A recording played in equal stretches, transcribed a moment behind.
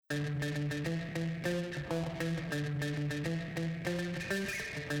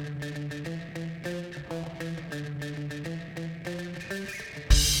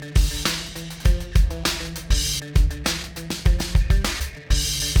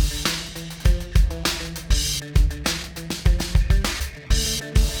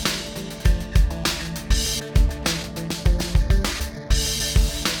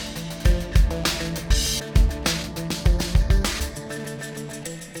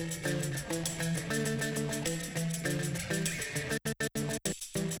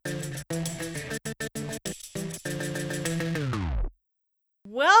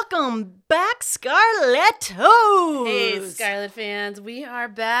Welcome back, Scarlettos! Hey, Scarlet fans. We are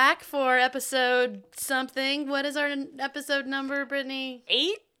back for episode something. What is our episode number, Brittany?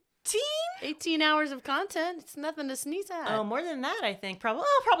 18? 18 hours of content. It's nothing to sneeze at. Oh, more than that, I think.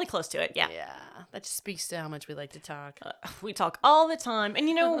 Probably close to it, yeah. Yeah, that just speaks to how much we like to talk. We talk all the time. And,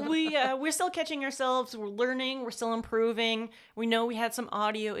 we're still catching ourselves. We're learning. We're still improving. We know we had some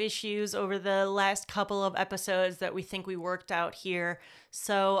audio issues over the last couple of episodes that we think we worked out here.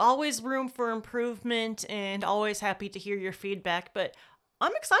 So always room for improvement and always happy to hear your feedback. But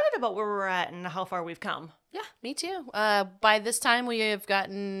I'm excited about where we're at and how far we've come. Yeah, me too. By this time, we've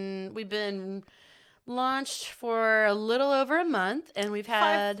been launched for a little over a month, and we've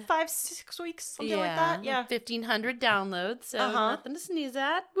had 6 weeks, something like that. Yeah, 1,500 downloads, so nothing to sneeze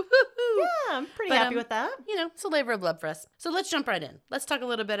at. Woo-hoo-hoo. Yeah, I'm pretty happy with that. It's a labor of love for us. So let's jump right in. Let's talk a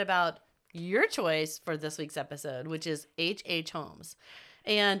little bit about your choice for this week's episode, which is H.H. Holmes.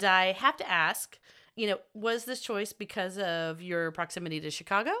 And I have to ask, was this choice because of your proximity to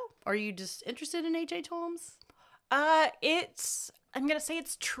Chicago? Or are you just interested in H.H. Holmes? I'm going to say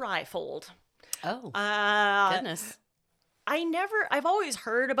it's trifold. Oh, goodness. I've always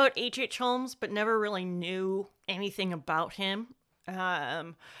heard about H.H. Holmes, but never really knew anything about him.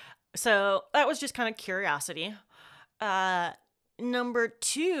 So that was just kind of curiosity. Number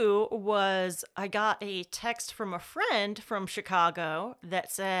two was I got a text from a friend from Chicago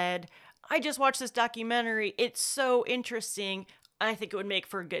that said, I just watched this documentary. It's so interesting. I think it would make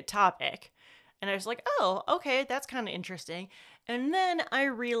for a good topic. And I was like, oh, okay, that's kind of interesting. And then I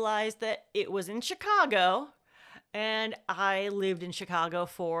realized that it was in Chicago, and I lived in Chicago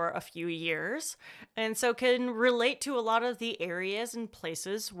for a few years, and so can relate to a lot of the areas and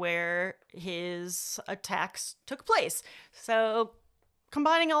places where his attacks took place. So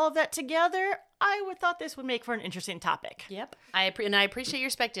combining all of that together, I thought this would make for an interesting topic. Yep. I appreciate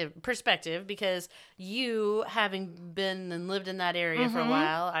your perspective because you, having been and lived in that area for a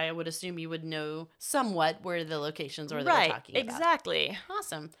while, I would assume you would know somewhat where the locations are that we're talking about. Exactly.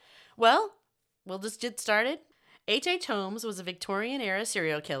 Awesome. Well, we'll just get started. H.H. Holmes was a Victorian-era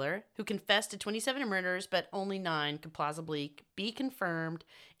serial killer who confessed to 27 murders, but only 9 could plausibly be confirmed,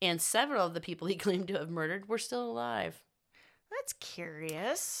 and several of the people he claimed to have murdered were still alive. That's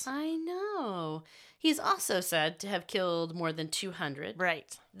curious. I know. He's also said to have killed more than 200.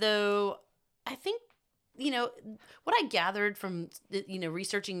 Right. Though I think, what I gathered from,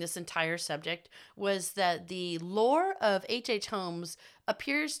 researching this entire subject was that the lore of H.H. Holmes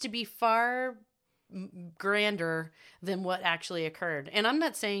appears to be far grander than what actually occurred. And I'm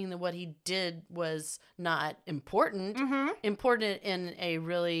not saying that what he did was not important, important in a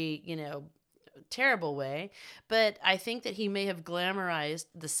really, terrible way, but I think that he may have glamorized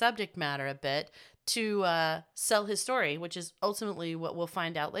the subject matter a bit to sell his story, which is ultimately what we'll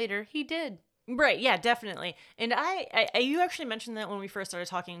find out later he did. Right, yeah, definitely. And you actually mentioned that when we first started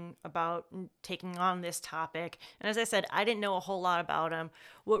talking about taking on this topic. And as I said, I didn't know a whole lot about him.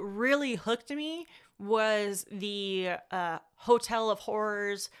 What really hooked me was the Hotel of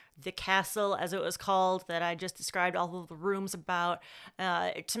Horrors, the castle, as it was called, that I just described all of the rooms about.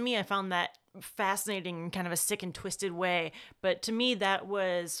 To me, I found that fascinating in kind of a sick and twisted way. But to me, that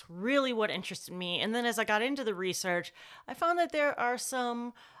was really what interested me. And then as I got into the research, I found that there are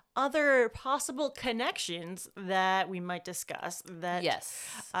some other possible connections that we might discuss that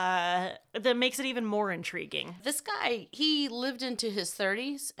that makes it even more intriguing. This guy, he lived into his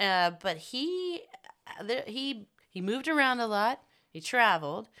 30s, but he moved around a lot. He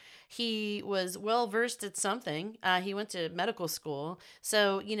traveled. He was well versed at something. He went to medical school,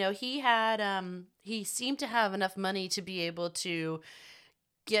 so he had he seemed to have enough money to be able to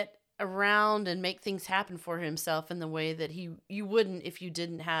get around and make things happen for himself in the way that you wouldn't if you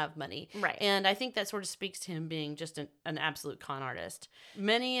didn't have money. Right. And I think that sort of speaks to him being just an absolute con artist.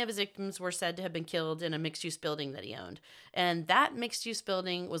 Many of his victims were said to have been killed in a mixed-use building that he owned. And that mixed-use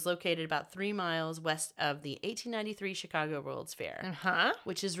building was located about 3 miles west of the 1893 Chicago World's Fair. Uh-huh.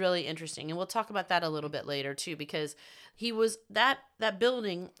 Which is really interesting. And we'll talk about that a little bit later too, because he was that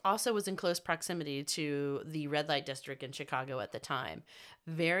building also was in close proximity to the red light district in Chicago at the time.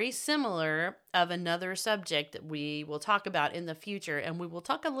 Very similar of another subject that we will talk about in the future, and we will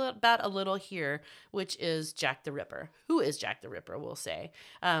talk about a little here, which is Jack the Ripper. Who is Jack the Ripper, we'll say,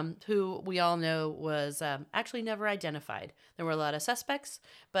 who we all know was actually never identified. There were a lot of suspects,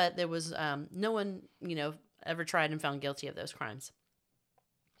 but there was no one, ever tried and found guilty of those crimes.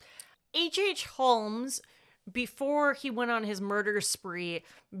 H.H. Holmes, before he went on his murder spree,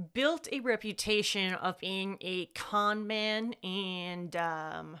 built a reputation of being a con man and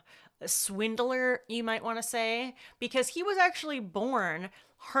a swindler, you might want to say, because he was actually born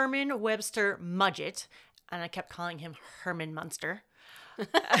Herman Webster Mudgett, and I kept calling him Herman Munster.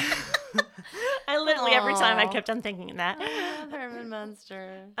 I literally every time I kept on thinking that. Herman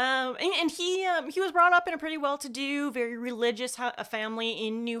Munster. And he was brought up in a pretty well-to-do, very religious family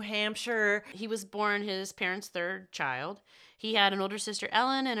in New Hampshire. He was born his parents' third child. He had an older sister,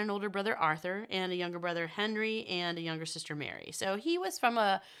 Ellen, and an older brother, Arthur, and a younger brother, Henry, and a younger sister, Mary. So he was from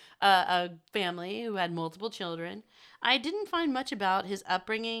a family who had multiple children. I didn't find much about his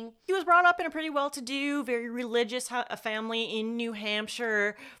upbringing. He was brought up in a pretty well-to-do, very religious family in New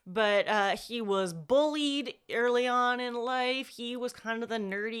Hampshire, but he was bullied early on in life. He was kind of the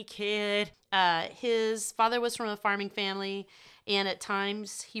nerdy kid. His father was from a farming family, and at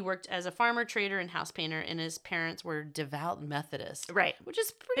times he worked as a farmer, trader, and house painter, and his parents were devout Methodists. Right. Which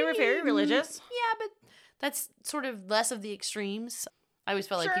is pretty... They were very religious. Yeah, but that's sort of less of the extremes. I always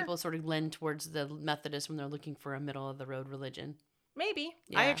felt like people sort of lend towards the Methodist when they're looking for a middle-of-the-road religion. Maybe.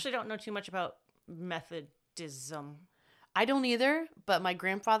 Yeah. I actually don't know too much about Methodism. I don't either, but my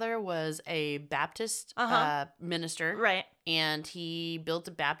grandfather was a Baptist minister. Right. And he built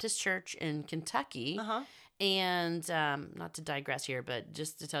a Baptist church in Kentucky. Uh-huh. And not to digress here, but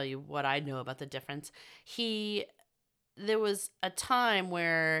just to tell you what I know about the difference, there was a time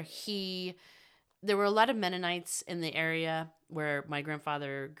where there were a lot of Mennonites in the area where my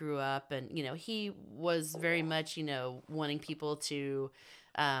grandfather grew up, and he was very much wanting people to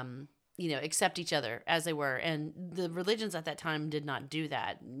accept each other as they were, and the religions at that time did not do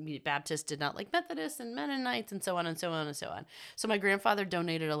that. Baptists did not like Methodists and Mennonites, and so on and so on and so on. So my grandfather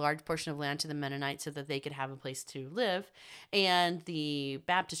donated a large portion of land to the Mennonites so that they could have a place to live, and the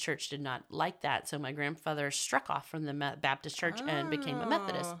Baptist church did not like that. So my grandfather struck off from the Baptist church and became a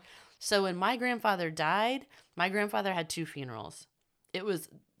Methodist. So when my grandfather died, my grandfather had 2 funerals. It was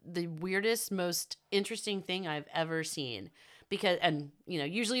the weirdest, most interesting thing I've ever seen. Because,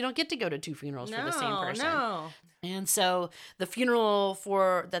 usually you don't get to go to 2 funerals for the same person. No. And so the funeral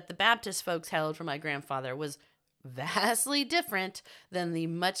that the Baptist folks held for my grandfather was vastly different than the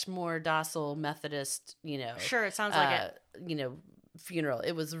much more docile Methodist, Sure, it sounds like it. Funeral.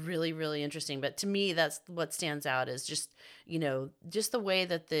 It was really, really interesting. But to me, that's what stands out is just the way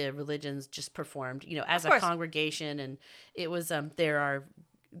that the religions just performed, as a congregation. And it was, there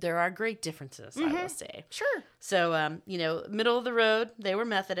are great differences, I will say. Sure. So, middle of the road, they were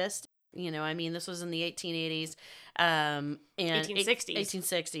Methodist. This was in the 1880s. And 1860s.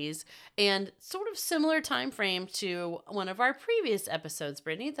 1860s. And sort of similar time frame to one of our previous episodes,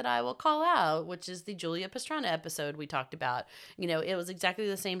 Brittany, that I will call out, which is the Julia Pastrana episode we talked about. It was exactly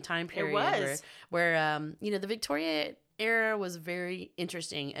the same time period. It was. Where the Victoria era was very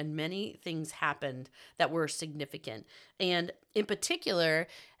interesting, and many things happened that were significant. And in particular,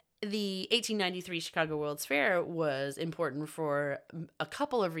 the 1893 Chicago World's Fair was important for a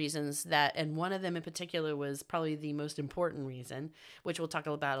couple of reasons and one of them in particular was probably the most important reason, which we'll talk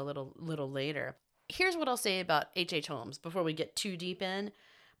about a little later. Here's what I'll say about H.H. Holmes before we get too deep in.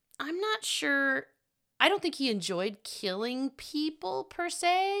 I'm not sure. I don't think he enjoyed killing people per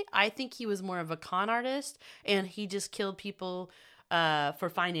se. I think he was more of a con artist, and he just killed people for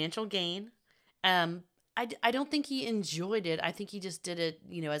financial gain. I don't think he enjoyed it. I think he just did it,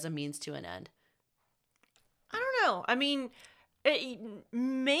 as a means to an end. I don't know. I mean,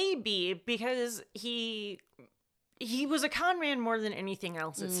 maybe because he was a con man more than anything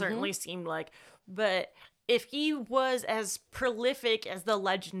else, it certainly seemed like. But if he was as prolific as the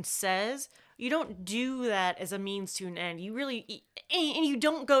legend says, you don't do that as a means to an end. And you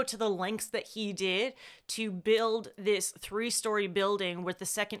don't go to the lengths that he did to build this 3-story building with the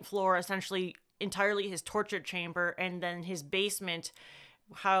second floor essentially entirely his torture chamber and then his basement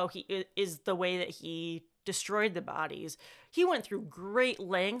how he is the way that he destroyed the bodies. He went through great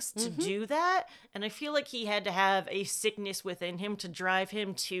lengths to do that, and I feel like he had to have a sickness within him to drive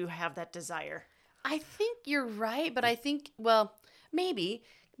him to have that desire. I think you're right, but I think, well, maybe,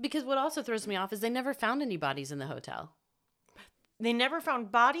 because what also throws me off is they never found any bodies in the hotel. They never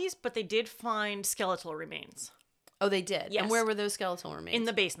found bodies, but they did find skeletal remains. Oh, they did? Yes. And where were those skeletal remains? In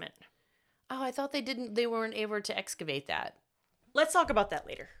the basement. Oh, I thought they weren't able to excavate that. Let's talk about that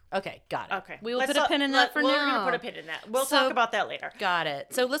later. Okay, got it. Okay. We will put a pin in that for now. We're going to put a pin in that. We'll talk about that later. Got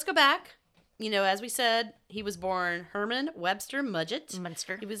it. So let's go back. As we said, he was born Herman Webster Mudgett.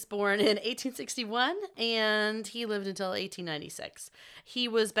 Munster. He was born in 1861, and he lived until 1896. He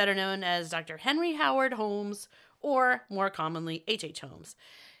was better known as Dr. Henry Howard Holmes, or more commonly, H.H. Holmes,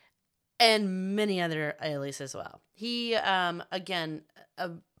 and many other aliases as well. He, again,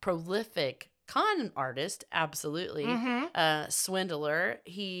 a prolific con artist, absolutely. Swindler.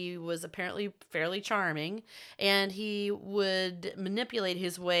 He was apparently fairly charming, and he would manipulate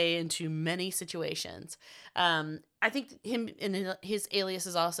his way into many situations. I think him and his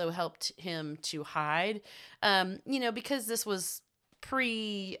aliases also helped him to hide, because this was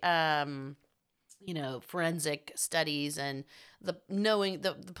pre, forensic studies and the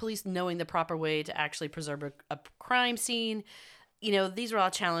police knowing the proper way to actually preserve a crime scene. These were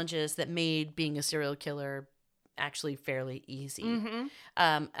all challenges that made being a serial killer actually fairly easy.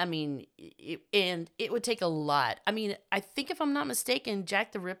 It would take a lot. I think if I'm not mistaken,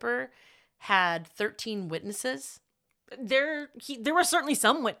 Jack the Ripper had 13 witnesses. There were certainly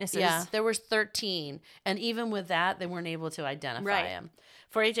some witnesses. Yeah, there was 13. And even with that, they weren't able to identify him.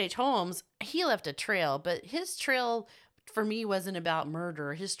 For H.H. Holmes, he left a trail, but his trail for me wasn't about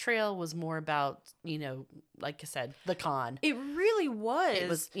murder. His trail was more about, like I said, the con. It really was. It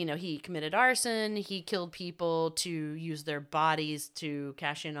was, he committed arson. He killed people to use their bodies to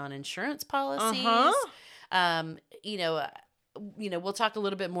cash in on insurance policies. We'll talk a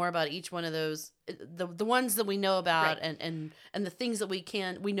little bit more about each one of those, the ones that we know about, and the things that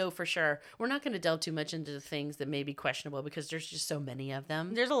we know for sure. We're not going to delve too much into the things that may be questionable because there's just so many of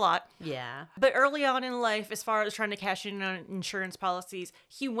them. There's a lot. Yeah. But early on in life, as far as trying to cash in on insurance policies,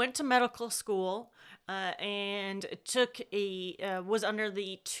 he went to medical school and was under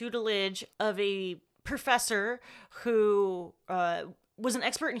the tutelage of a professor who was an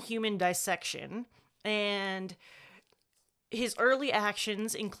expert in human dissection. And his early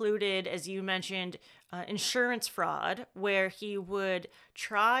actions included, as you mentioned, insurance fraud, where he would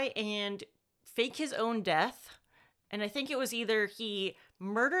try and fake his own death. And I think it was either he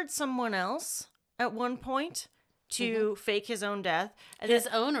murdered someone else at one point to fake his own death. His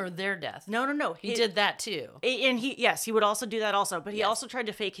own or their death? No. He did that too. And he would also do that also. But he also tried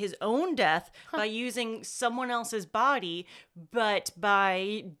to fake his own death by using someone else's body, but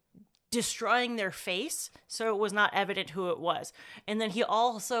by destroying their face so it was not evident who it was. And then he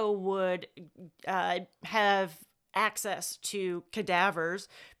also would have access to cadavers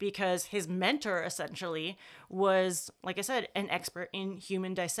because his mentor essentially was, like I said, an expert in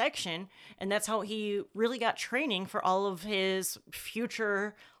human dissection, and that's how he really got training for all of his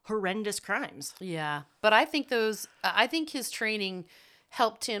future horrendous crimes. Yeah, but I think his training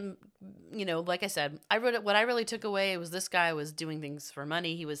helped him, like I said, what I really took away was this guy was doing things for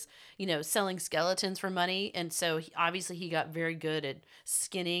money. He was, selling skeletons for money. And so obviously he got very good at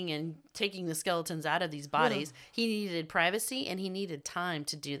skinning and taking the skeletons out of these bodies. He needed privacy and he needed time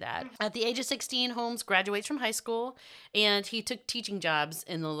to do that. At the age of 16, Holmes graduates from high school and he took teaching jobs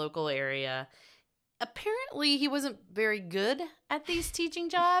in the local area. Apparently he wasn't very good at these teaching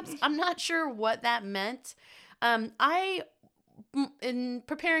jobs. I'm not sure what that meant. In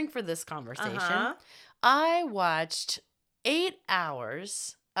preparing for this conversation, I watched 8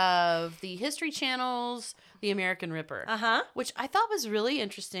 hours of the History Channel's The American Ripper, which I thought was really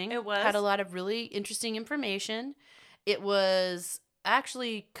interesting. It was. Had a lot of really interesting information. It was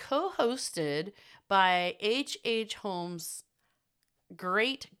actually co-hosted by H.H. Holmes'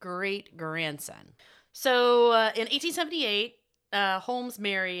 great-great-grandson. So in 1878, Holmes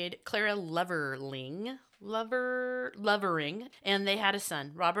married Clara Lovering, and they had a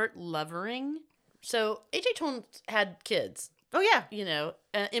son, Robert Lovering. So H.H. Holmes had kids. Oh, yeah.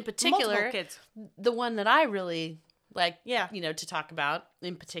 In particular, multiple kids. The one that I really like, Yeah. To talk about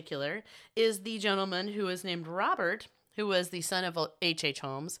in particular is the gentleman who is named Robert, who was the son of H.H.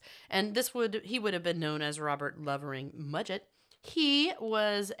 Holmes. And he would have been known as Robert Lovering Mudgett. He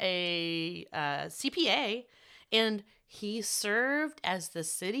was a CPA, and he served as the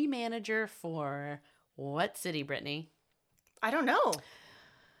city manager for what city, Brittany? I don't know.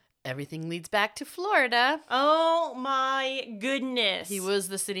 Everything leads back to Florida. Oh my goodness. He was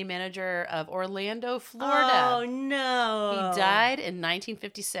the city manager of Orlando, Florida. Oh no. He died in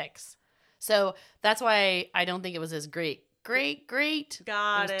 1956. So that's why I don't think it was his great. Got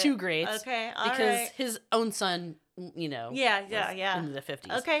it it. was two greats. Okay, all because right. his own son, Yeah. was into the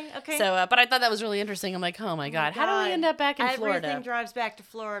 50s. Okay. So, but I thought that was really interesting. I'm like, oh my God, how do we end up back in Florida? Everything drives back to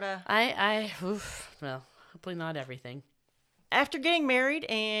Florida. Well, hopefully not everything. After getting married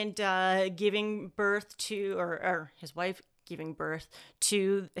and giving birth to, or his wife giving birth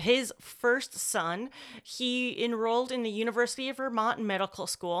to his first son, he enrolled in the University of Vermont Medical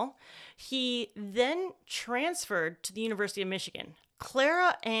School. He then transferred to the University of Michigan.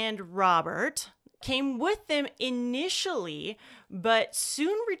 Clara and Robert came with them initially, but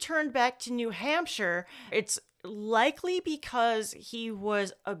soon returned back to New Hampshire. It's likely because he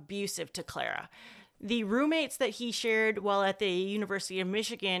was abusive to Clara. The roommates that he shared while at the University of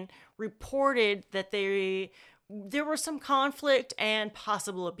Michigan reported that there was some conflict and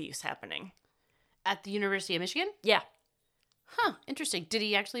possible abuse happening. At the University of Michigan? Yeah. Huh, interesting. Did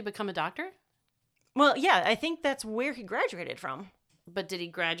he actually become a doctor? Well, yeah, I think that's where he graduated from. But did he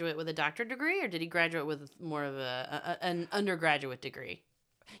graduate with a doctorate degree, or did he graduate with more of an undergraduate degree?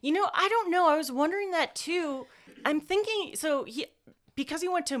 I don't know. I was wondering that too. I'm thinking, because he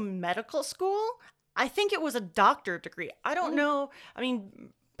went to medical school, I think it was a doctorate degree. I don't know. I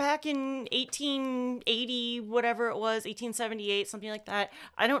mean, back in 1880, whatever it was, 1878, something like that,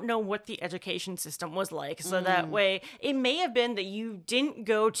 I don't know what the education system was like. So that way, it may have been that you didn't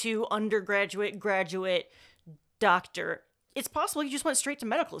go to undergraduate, graduate, doctor. It's possible you just went straight to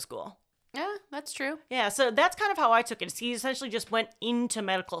medical school. Yeah, that's true. Yeah, so that's kind of how I took it. He essentially just went into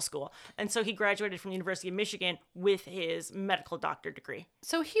medical school. And so he graduated from the University of Michigan with his medical doctor degree.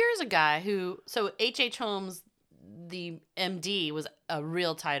 So here's a guy so H.H. Holmes, the MD, was a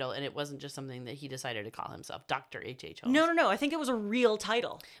real title, and it wasn't just something that he decided to call himself, Dr. H.H. Holmes. No. I think it was a real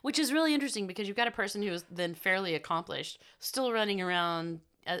title. Which is really interesting because you've got a person who is then fairly accomplished, still running around,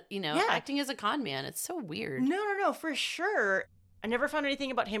 acting as a con man. It's so weird. No, for sure. I never found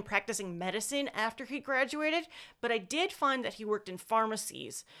anything about him practicing medicine after he graduated, but I did find that he worked in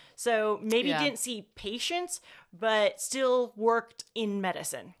pharmacies. So maybe didn't see patients, but still worked in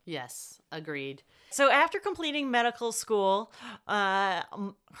medicine. Yes, agreed. So after completing medical school,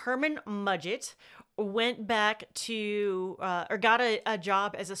 Herman Mudgett went back to, or got a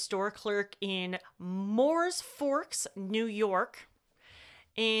job as a store clerk in Moores Forks, New York.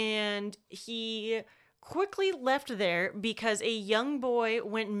 And he quickly left there because a young boy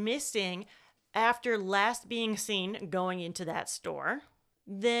went missing after last being seen going into that store.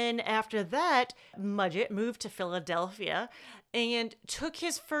 Then after that, Mudgett moved to Philadelphia and took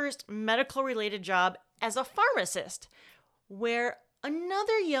his first medical-related job as a pharmacist, where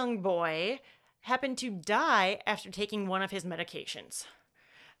another young boy happened to die after taking one of his medications.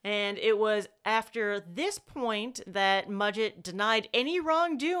 And it was after this point that Mudgett denied any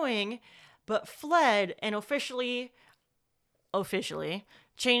wrongdoing, but fled and officially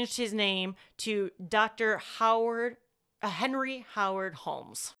changed his name to Dr. Henry Howard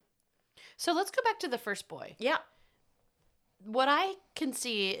Holmes. So let's go back to the first boy. Yeah. What I can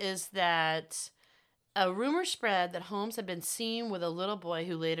see is that a rumor spread that Holmes had been seen with a little boy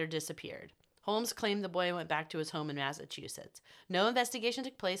who later disappeared. Holmes claimed the boy went back to his home in Massachusetts. No investigation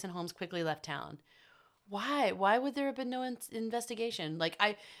took place, and Holmes quickly left town. Why? Why would there have been no investigation?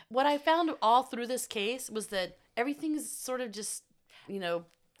 What I found all through this case was that everything is sort of just,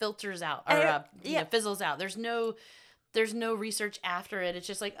 filters out or fizzles out. There's no research after it. It's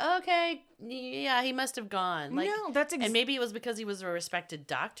just like, okay, yeah, he must have gone. No, that's and maybe it was because he was a respected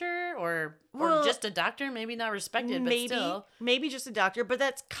doctor or just a doctor, maybe not respected, but still. Maybe just a doctor, but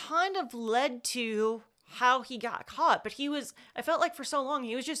that's kind of led to how he got caught. But I felt like for so long,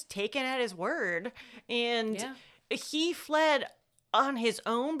 he was just taken at his word. And he fled on his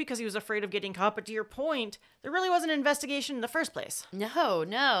own because he was afraid of getting caught. But to your point, there really wasn't an investigation in the first place.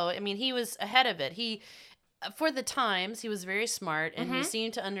 No. I mean, he was ahead of it. For the times, he was very smart, and he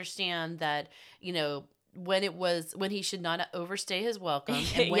seemed to understand that, when he should not overstay his welcome,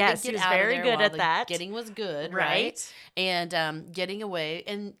 and when yes, to get he was out very of there good at that. Getting was good, right? And getting away,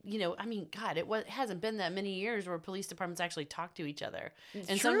 and God, it hasn't been that many years where police departments actually talk to each other,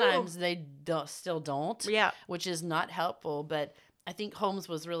 and sometimes they still don't, which is not helpful, but. I think Holmes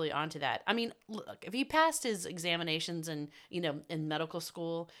was really onto that. I mean, look, if he passed his examinations in medical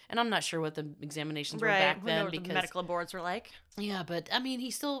school, and I'm not sure what the examinations were back then because the medical boards were like. Yeah, but I mean,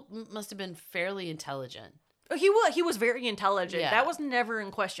 he still must have been fairly intelligent. He was very intelligent. Yeah. That was never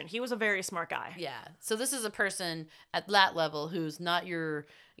in question. He was a very smart guy. Yeah. So this is a person at that level who's not your,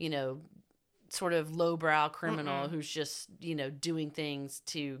 sort of lowbrow criminal who's just, doing things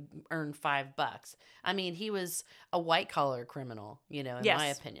to earn $5. I mean, he was a white collar criminal, in Yes. my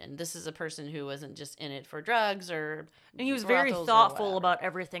opinion. This is a person who wasn't just in it for drugs or And he was very brothels or thoughtful whatever. about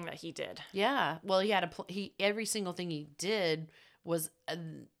everything that he did. Yeah. Well, he had every single thing he did was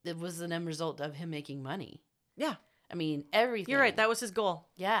it was an end result of him making money. Yeah. I mean, everything. You're right. That was his goal.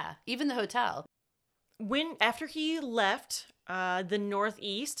 Yeah. Even the hotel. After he left the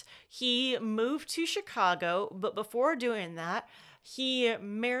Northeast, he moved to Chicago, but before doing that, he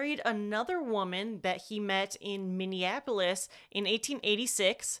married another woman that he met in Minneapolis in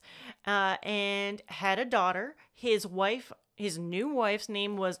 1886 and had a daughter. His new wife's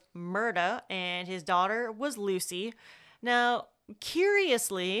name was Myrta, and his daughter was Lucy. Now,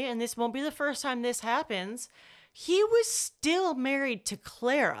 curiously, and this won't be the first time this happens, he was still married to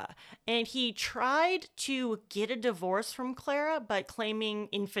Clara, and he tried to get a divorce from Clara by claiming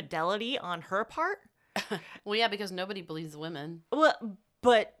infidelity on her part. Well, yeah, because nobody believes women. Well,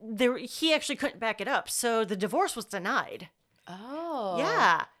 but he actually couldn't back it up, so the divorce was denied. Oh.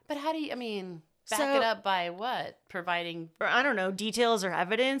 Yeah. But how do you, back So- it up by what? Providing. Or I don't know, details or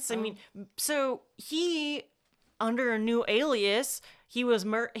evidence. I mean, so he, under a new alias, he was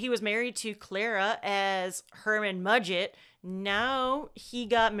married to Clara as Herman Mudgett. Now he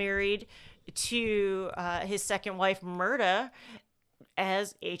got married to his second wife, Myrta,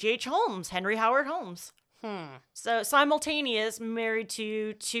 as H.H. Holmes, Henry Howard Holmes. So simultaneous, married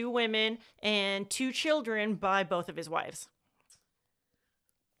to 2 women and 2 children by both of his wives.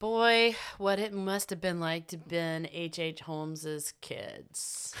 Boy, what it must have been like to been H.H. Holmes's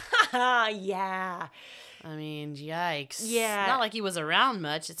kids. Yeah. I mean, yikes. Yeah. Not like he was around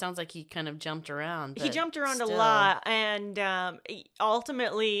much. It sounds like he kind of jumped around. He but jumped around still. a lot, and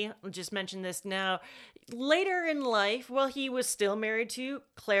ultimately, I'll just mention this now, later in life, while he was still married to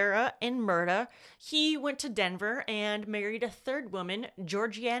Clara and Myrta, he went to Denver and married a third woman,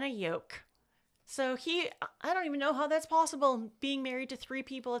 Georgiana Yoke. So I don't even know how that's possible, being married to 3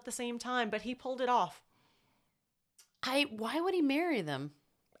 people at the same time, but he pulled it off. Why would he marry them?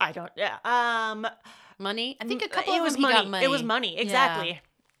 I don't, Money? I think a couple it of was them he money. got money. It was money, exactly. Yeah.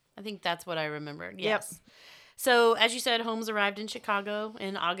 I think that's what I remembered. Yes. So, as you said, Holmes arrived in Chicago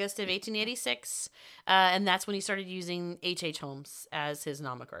in August of 1886, and that's when he started using H.H. Holmes as his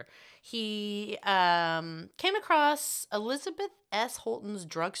nomiker. He came across Elizabeth S. Holton's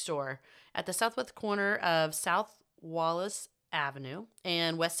drugstore at the southwest corner of South Wallace Avenue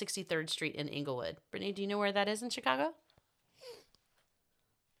and West 63rd Street in Inglewood. Brittany, do you know where that is in Chicago?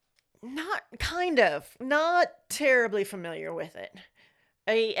 Not terribly familiar with it.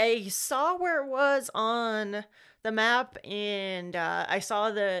 I saw where it was on the map, and I saw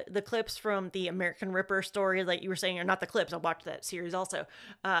the clips from the American Ripper story, like you were saying, or not the clips. I watched that series also,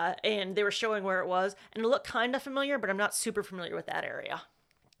 and they were showing where it was, and it looked kind of familiar, but I'm not super familiar with that area.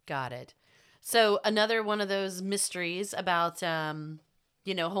 Got it. So another one of those mysteries about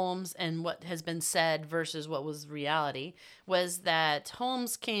Holmes and what has been said versus what was reality was that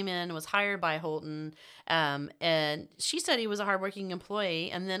Holmes came in, was hired by Holton, and she said he was a hardworking employee,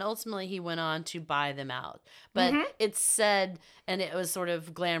 and then ultimately he went on to buy them out. But it's said, and it was sort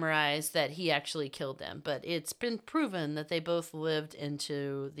of glamorized, that he actually killed them. But it's been proven that they both lived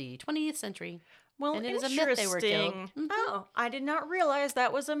into the 20th century. Well, And it is a myth they were killed. interesting. Oh, I did not realize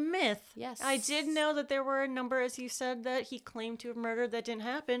that was a myth. Yes. I did know that there were a number, as you said, that he claimed to have murdered that didn't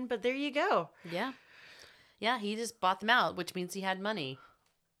happen, but there you go. Yeah. Yeah, he just bought them out, which means he had money,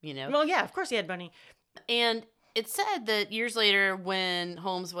 Well, yeah, of course he had money. And it's said that years later, when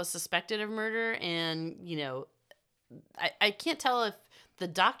Holmes was suspected of murder, and, I can't tell if the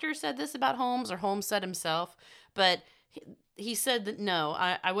doctor said this about Holmes or Holmes said himself, but he said that, no,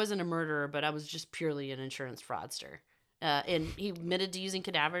 I wasn't a murderer, but I was just purely an insurance fraudster. And he admitted to using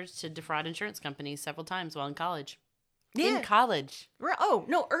cadavers to defraud insurance companies several times while in college. Yeah. In college. Oh,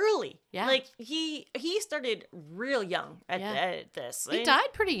 no, early. Yeah. Like, he started real young at this. He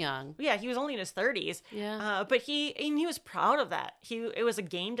died pretty young. Yeah, he was only in his 30s. Yeah. But he was proud of that. It was a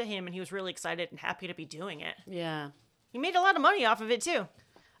game to him, and he was really excited and happy to be doing it. Yeah. He made a lot of money off of it, too.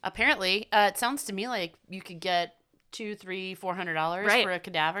 Apparently, it sounds to me like you could get $200, $300, $400 Right. for a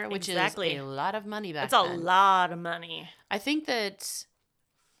cadaver, which Exactly. is a lot of money back That's then. a lot of money. I think that,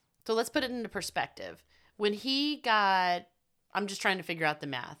 so let's put it into perspective. When he got, I'm just trying to figure out the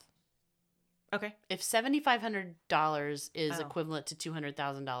math. Okay. If $7,500 is Oh. equivalent to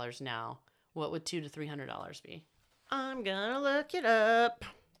 $200,000 now, what would $200 to $300 be? I'm gonna look it up.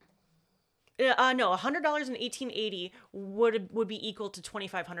 No, $100 in 1880 would be equal to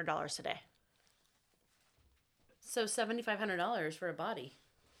 $2,500 today. So $7,500 for a body.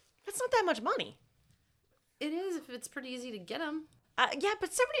 That's not that much money. It is if it's pretty easy to get them. Yeah,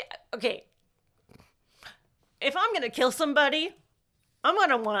 but okay. If I'm gonna kill somebody, I'm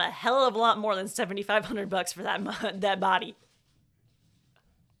gonna want a hell of a lot more than $7,500 for that body.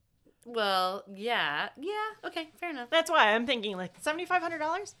 Well, yeah, okay, fair enough. That's why I'm thinking like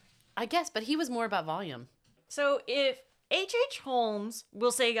 $7,500. I guess, but he was more about volume. So if H.H. Holmes,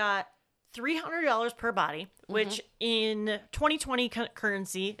 we'll say, got $300 per body, which in 2020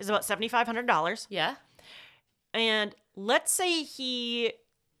 currency is about $7,500. Yeah. And let's say he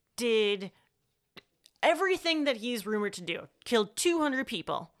did everything that he's rumored to do, killed 200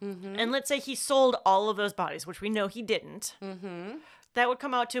 people, and let's say he sold all of those bodies, which we know he didn't. That would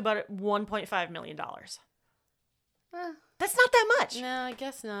come out to about $1.5 million. That's not that much. No, I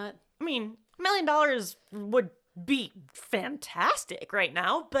guess not. I mean, $1 million would be fantastic right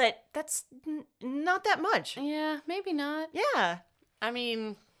now, but that's not that much. Yeah, maybe not. Yeah. I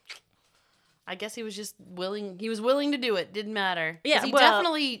mean, I guess he was just willing. He was willing to do it. Didn't matter. 'Cause Yeah,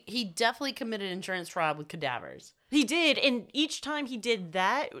 he definitely committed insurance fraud with cadavers. He did, and each time he did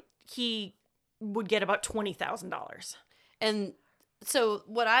that, he would get about $20,000. And so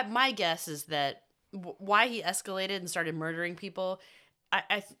my guess is that why he escalated and started murdering people,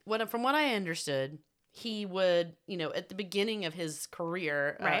 from what I understood, he would, at the beginning of his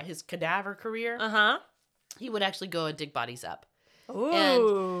career, Right. His cadaver career, he would actually go and dig bodies up. Ooh.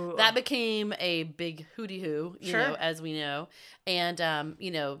 And that became a big hooty-hoo, Sure. as we know. And,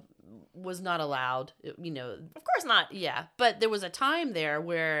 was not allowed, Of course not. Yeah. But there was a time there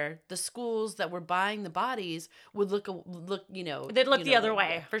where the schools that were buying the bodies would look, They'd look the other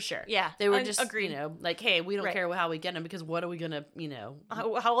way. For sure. Yeah, They were I just, agreed. like, hey, we don't Right. care how we get them because what are we going to,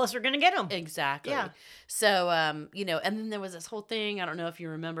 How else are we going to get him? Exactly. Yeah. So, and then there was this whole thing, I don't know if you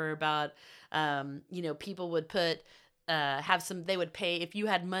remember about, people would they would pay, if you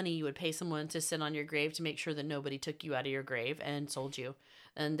had money, you would pay someone to sit on your grave to make sure that nobody took you out of your grave and sold you.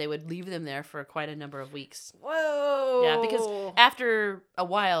 And they would leave them there for quite a number of weeks. Whoa. Yeah, because after a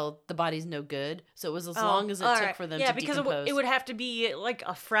while, the body's no good. So it was as long as it took for them to decompose. Yeah, because it would have to be like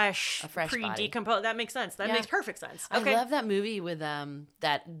a fresh pre-decomposed. That makes sense. That makes perfect sense. Okay. I love that movie with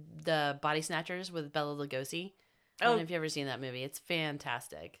the Body Snatchers with Bela Lugosi. I don't know if you've ever seen that movie. It's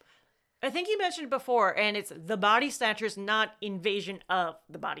fantastic. I think you mentioned it before, and it's The Body Snatchers, not Invasion of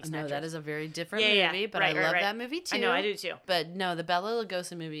the Body Snatchers. No, that is a very different Yeah, movie, but right, I love right. that movie too. I know, I do too. But no, the Bela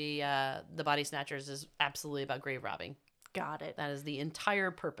Lugosi movie, The Body Snatchers, is absolutely about grave robbing. Got it. That is the entire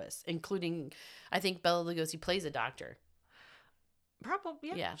purpose, including, I think Bela Lugosi plays a doctor.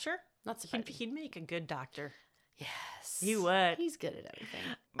 Probably, yeah, sure. Not surprising. He'd make a good doctor. Yes. He would. He's good at everything.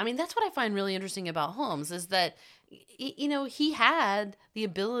 I mean, that's what I find really interesting about Holmes is that, he had the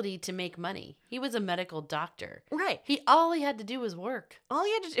ability to make money. He was a medical doctor. Right. All he had to do was work. All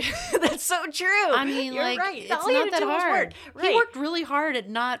you had to do. That's so true. I mean, You're like, right. it's All you not had to that do was hard. work. Right. He worked really hard at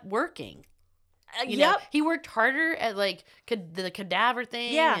not working. He worked harder at like the cadaver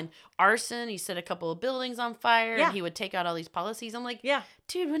thing and arson. He set a couple of buildings on fire and he would take out all these policies. I'm like,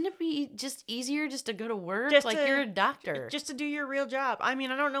 dude, wouldn't it be just easier just to go to work? You're a doctor. Just to do your real job. I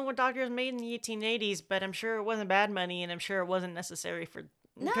mean, I don't know what doctors made in the 1880s, but I'm sure it wasn't bad money and I'm sure it wasn't necessary for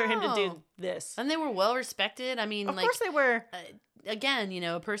him to do this. And they were well respected. I mean, of course they were. Again,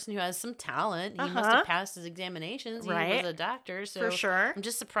 a person who has some talent, he must have passed his examinations. He was a doctor, so for sure. I'm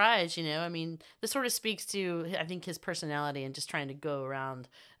just surprised, I mean, this sort of speaks to, I think, his personality and just trying to go around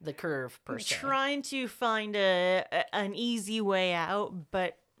the curve, per se. Trying to find an easy way out,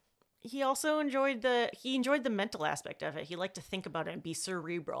 but he also enjoyed the mental aspect of it. He liked to think about it and be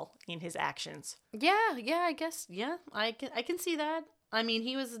cerebral in his actions. Yeah, I guess, I can see that. I mean,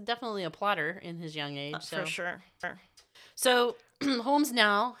 he was definitely a plotter in his young age. For sure. So Holmes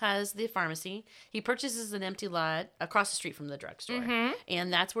now has the pharmacy. He purchases an empty lot across the street from the drugstore.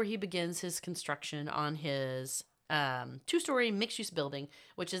 And that's where he begins his construction on his 2-story mixed-use building,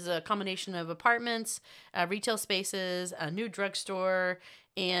 which is a combination of apartments, retail spaces, a new drugstore,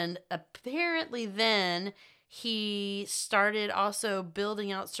 and apparently then he started also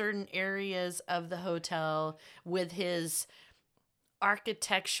building out certain areas of the hotel with his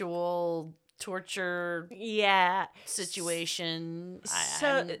architectural torture situation.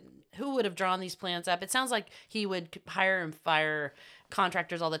 Who would have drawn these plans up? It sounds like he would hire and fire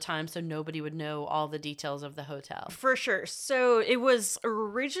contractors all the time so nobody would know all the details of the hotel. For sure. So it was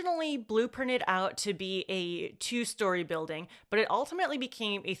originally blueprinted out to be a 2-story building, but it ultimately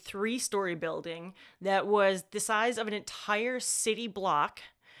became a 3-story building that was the size of an entire city block.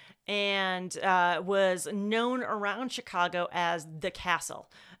 and was known around Chicago as the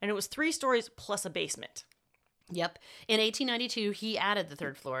Castle. And it was 3 stories plus a basement. Yep. In 1892, he added the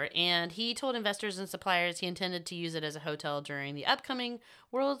 3rd floor, and he told investors and suppliers he intended to use it as a hotel during the upcoming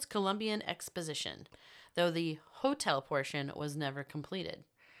World's Columbian Exposition, though the hotel portion was never completed.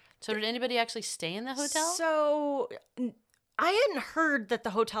 So did anybody actually stay in the hotel? So I hadn't heard that the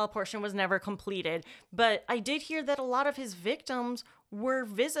hotel portion was never completed, but I did hear that a lot of his victims were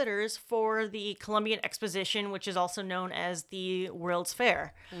visitors for the Columbian Exposition, which is also known as the World's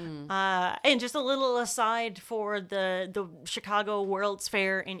Fair. And just a little aside for the Chicago World's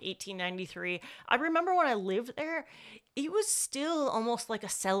Fair in 1893, I remember when I lived there, it was still almost like a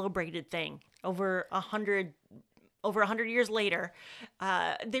celebrated thing over 100 years later.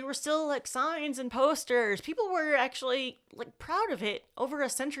 They were still like signs and posters. People were actually like proud of it over a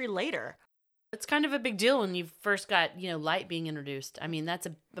century later. It's kind of a big deal when you first got, light being introduced. I mean,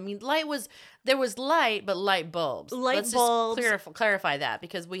 there was light, but light bulbs. Let's bulbs. Just clarify that,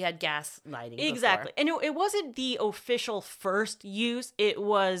 because we had gas lighting Exactly. before. And it wasn't the official first use. It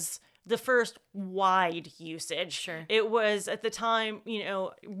was the first wide usage. Sure. It was at the time,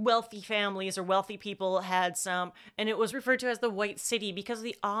 wealthy families or wealthy people had some, and it was referred to as the White City because of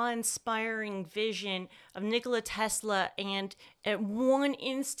the awe-inspiring vision of Nikola Tesla, and at one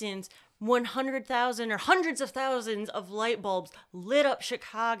instance, 100,000 or hundreds of thousands of light bulbs lit up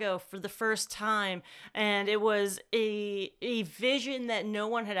Chicago for the first time. And it was a vision that no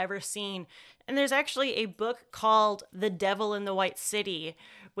one had ever seen. And there's actually a book called The Devil in the White City,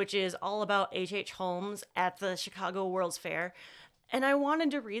 which is all about H.H. Holmes at the Chicago World's Fair. And I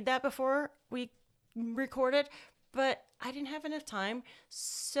wanted to read that before we recorded, but I didn't have enough time,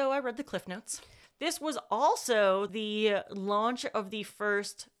 so I read the Cliff Notes. This was also the launch of the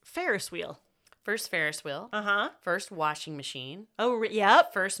first Ferris wheel. First Ferris wheel. Uh-huh. First washing machine. Oh,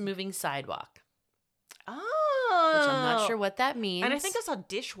 yep. First moving sidewalk. Oh. Which I'm not sure what that means. And I think I saw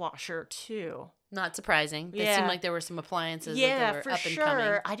dishwasher, too. Not surprising. It seemed like there were some appliances that were for up and sure.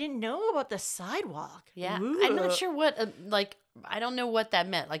 coming. I didn't know about the sidewalk. Yeah. Ooh. I'm not sure what, I don't know what that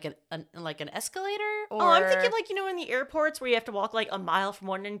meant. Like an escalator? Or... Oh, I'm thinking in the airports where you have to walk like a mile from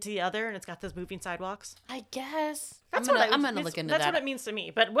one end to the other and it's got those moving sidewalks. I guess. I'm gonna look into that. That's what it means to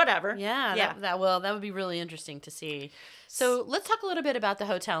me, but whatever. Yeah. That would be really interesting to see. So let's talk a little bit about the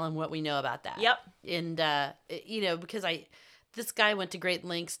hotel and what we know about that. Yep. And, because this guy went to great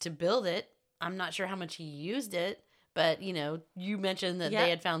lengths to build it. I'm not sure how much he used it, but, you mentioned that they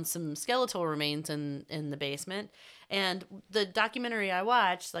had found some skeletal remains in the basement. And the documentary I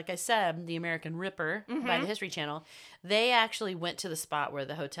watched, like I said, The American Ripper by the History Channel, they actually went to the spot where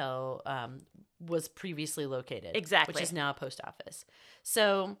the hotel was previously located. Exactly. Which is now a post office.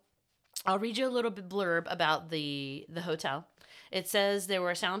 So I'll read you a little bit blurb about the hotel. It says there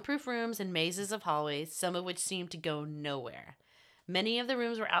were soundproof rooms and mazes of hallways, some of which seemed to go nowhere. Many of the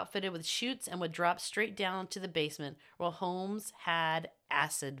rooms were outfitted with chutes and would drop straight down to the basement, while Holmes had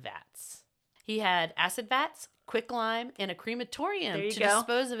acid vats. He had acid vats, quicklime, and a crematorium to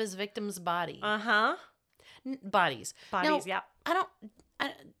dispose of his victims' bodies. Uh-huh. Bodies. Now, yeah.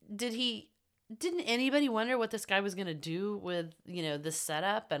 Didn't anybody wonder what this guy was going to do with, this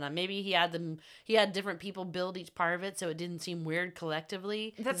setup? And maybe he had different people build each part of it so it didn't seem weird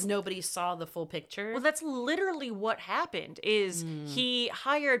collectively because nobody saw the full picture. Well, that's literally what happened is he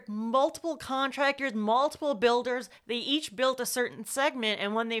hired multiple contractors, multiple builders. They each built a certain segment,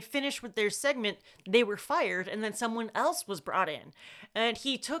 and when they finished with their segment, they were fired, and then someone else was brought in. And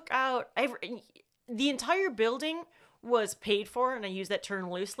he took out the entire building was paid for, and I use that term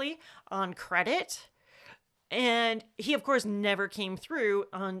loosely, on credit. And he, of course, never came through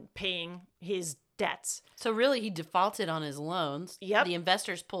on paying his debts. So really, he defaulted on his loans. Yep. The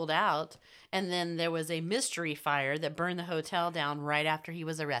investors pulled out, and then there was a mystery fire that burned the hotel down right after he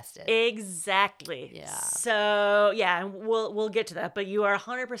was arrested. Exactly. Yeah. So, yeah, and we'll get to that, but you are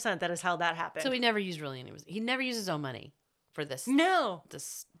 100% that is how that happened. So he never used he never used his own money for this. No.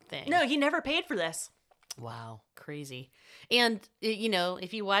 This thing. No, he never paid for this. Wow, crazy. And,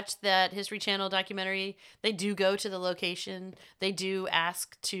 if you watch that History Channel documentary, they do go to the location. They do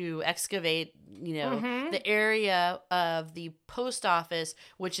ask to excavate, the area of the post office,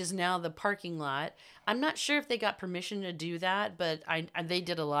 which is now the parking lot. I'm not sure if they got permission to do that, but they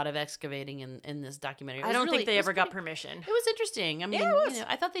did a lot of excavating in this documentary. I don't think they ever got permission. It was interesting. I mean, it was.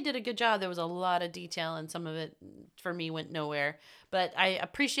 I thought they did a good job. There was a lot of detail, and some of it for me went nowhere. But I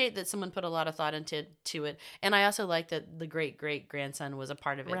appreciate that someone put a lot of thought into it. And I also like that the great-great-grandson was a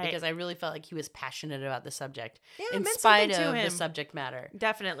part of it, Right. because I really felt like he was passionate about the subject Yeah, it in meant spite something to of the him. subject matter.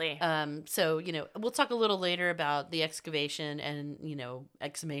 Definitely. So, we'll talk a little later about the excavation and,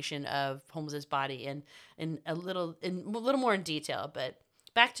 exhumation of Holmes's body in a little more in detail, but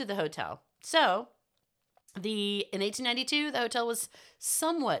back to the hotel. So, in 1892, the hotel was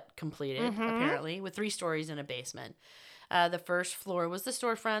somewhat completed, apparently, with 3 stories and a basement. The first floor was the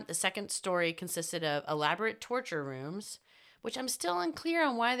storefront. The second story consisted of elaborate torture rooms, which I'm still unclear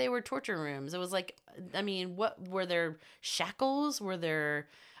on why they were torture rooms. It was like, what were there shackles? Were there?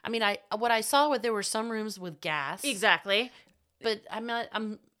 What I saw was there were some rooms with gas. Exactly. But I'm not.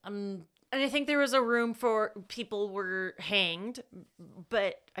 I'm. And I think there was a room for people were hanged,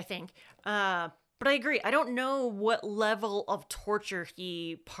 but I agree. I don't know what level of torture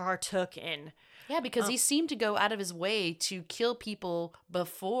he partook in. Yeah, because he seemed to go out of his way to kill people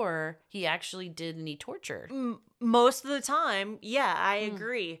before he actually did any torture. Most of the time, yeah, I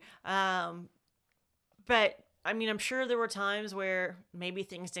agree. But I'm sure there were times where maybe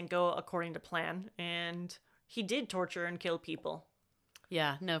things didn't go according to plan, and he did torture and kill people.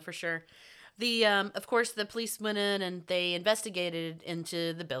 Yeah, no, for sure. Of course, the police went in and they investigated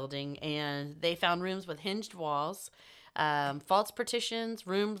into the building, and they found rooms with hinged walls, false partitions,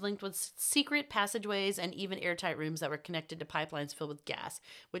 rooms linked with secret passageways, and even airtight rooms that were connected to pipelines filled with gas,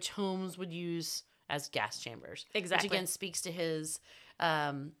 which Holmes would use as gas chambers. Exactly. Which again speaks to his,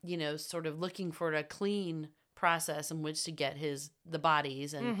 sort of looking for a clean process in which to get the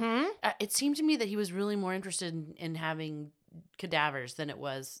bodies. And it seemed to me that he was really more interested in having cadavers than it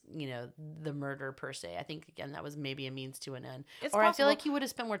was, the murder per se. I think, again, that was maybe a means to an end. It's or possible. I feel possible. like he would have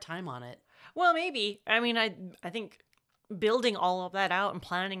spent more time on it. Well, maybe. I think building all of that out and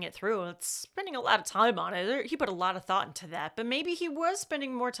planning it through, it's spending a lot of time on it. He put a lot of thought into that, but maybe he was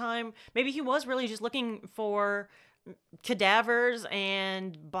spending more time. Maybe he was really just looking for cadavers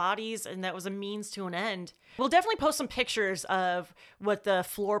and bodies, and that was a means to an end. We'll definitely post some pictures of what the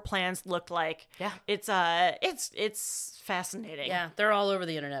floor plans looked like. Yeah. It's fascinating. Yeah, they're all over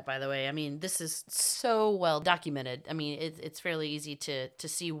the internet, by the way. This is so well documented. It's fairly easy to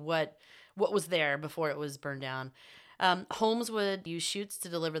see what was there before it was burned down. Holmes would use chutes to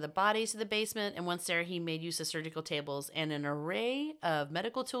deliver the bodies to the basement, and once there, he made use of surgical tables and an array of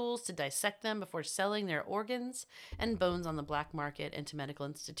medical tools to dissect them before selling their organs and bones on the black market and to medical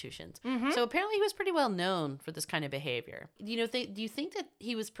institutions. So apparently he was pretty well known for this kind of behavior. Do you think that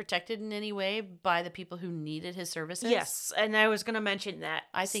he was protected in any way by the people who needed his services? Yes, and I was going to mention that.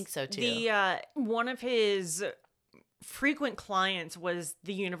 I think so, too. One of his frequent clients was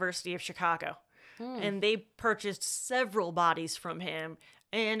the University of Chicago. And they purchased several bodies from him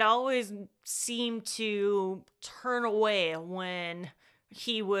and always seemed to turn away when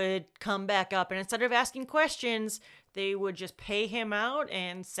he would come back up. And instead of asking questions, they would just pay him out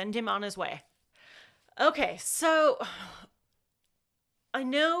and send him on his way. Okay, so I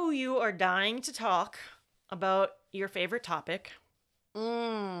know you are dying to talk about your favorite topic.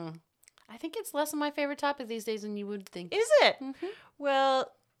 I think it's less of my favorite topic these days than you would think. Is it?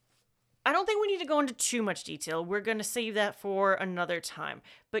 Well, I don't think we need to go into too much detail. We're going to save that for another time.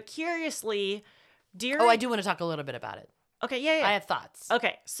 But curiously, during... Oh, I do want to talk a little bit about it. Okay, yeah. I have thoughts.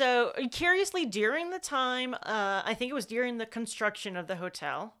 Okay, so curiously, during the time, I think it was during the construction of the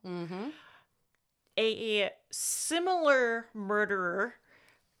hotel, a similar murderer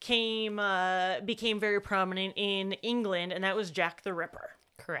became very prominent in England, and that was Jack the Ripper.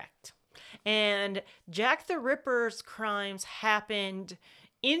 Correct. And Jack the Ripper's crimes happened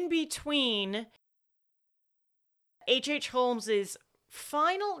in between H.H. Holmes's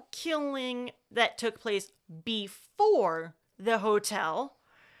final killing that took place before the hotel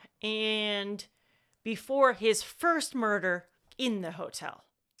and before his first murder in the hotel.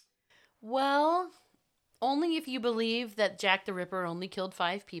 Well, only if you believe that Jack the Ripper only killed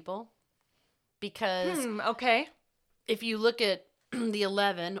 5 people. Because okay. if you look at the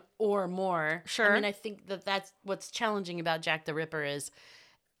 11 or more, sure. I think that's what's challenging about Jack the Ripper is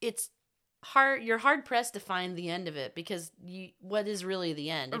it's hard. You're hard pressed to find the end of it because what is really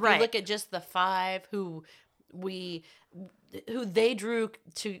the end? If you look at just the 5 who they drew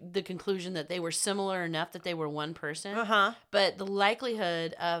to the conclusion that they were similar enough that they were one person. But the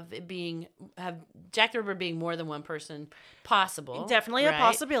likelihood of it Jack the Ripper being more than one person possible. Definitely a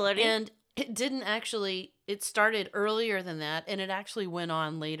possibility. And it didn't actually, it started earlier than that, and it actually went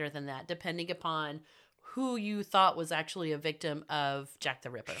on later than that, depending upon who you thought was actually a victim of Jack the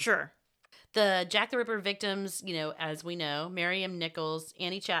Ripper. Sure. The Jack the Ripper victims, as we know, Miriam Nichols,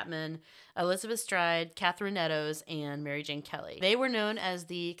 Annie Chapman, Elizabeth Stride, Catherine Eddowes, and Mary Jane Kelly. They were known as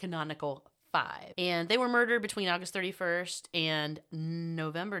the Canonical Five. And they were murdered between August 31st and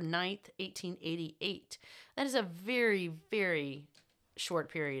November 9th, 1888. That is a very, very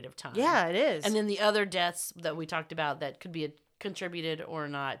short period of time. Yeah, it is. And then the other deaths that we talked about that could be contributed or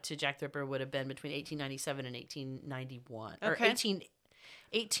not to Jack the Ripper would have been between 1897 and 1891. Okay. Or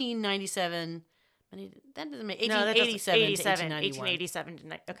 1897. That doesn't make No, that doesn't- 1887 to 1887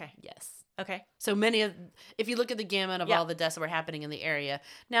 to okay. Yes. Okay. So many of, if you look at the gamut of Yeah. all the deaths that were happening in the area.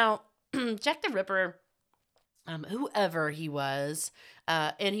 Now, Jack the Ripper, whoever he was,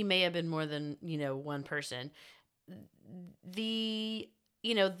 and he may have been more than, one person, these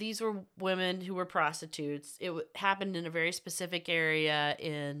were women who were prostitutes. It happened in a very specific area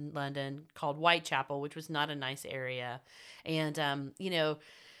in London called Whitechapel, which was not a nice area. And,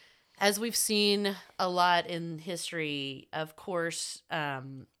 as we've seen a lot in history, of course,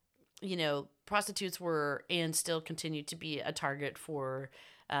 prostitutes were and still continue to be a target for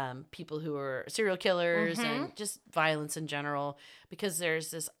people who are serial killers and just violence in general, because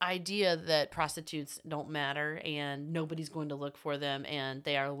there's this idea that prostitutes don't matter and nobody's going to look for them and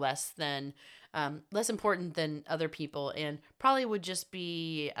they are less important than other people and probably would just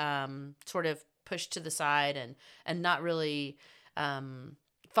be sort of pushed to the side and not really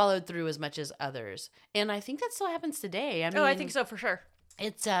followed through as much as others. And I think that still happens today. I mean, I think so for sure.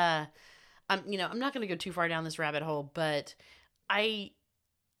 It's I'm not going to go too far down this rabbit hole, but I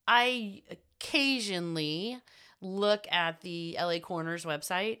occasionally look at the LA Coroner's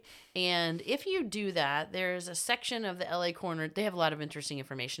website, and if you do that, there's a section of the LA Coroner. They have a lot of interesting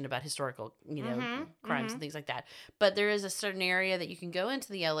information about historical, crimes and things like that. But there is a certain area that you can go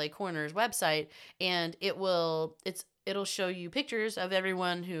into the LA Coroner's website, and it'll show you pictures of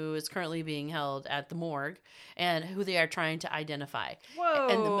everyone who is currently being held at the morgue and who they are trying to identify. Whoa.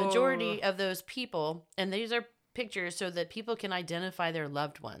 And the majority of those people, and these are pictures so that people can identify their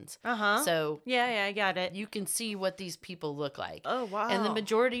loved ones. So yeah, I got it. you can see what these people look like. Oh, wow. And the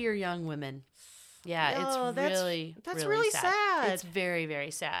majority are young women. Yeah, Oh, that's really sad. It's very, very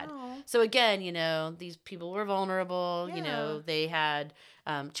sad. Oh. So again, these people were vulnerable. Yeah. They had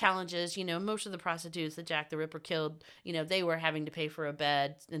challenges. Most of the prostitutes that Jack the Ripper killed, they were having to pay for a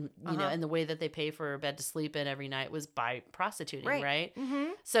bed, and and the way that they pay for a bed to sleep in every night was by prostituting, right?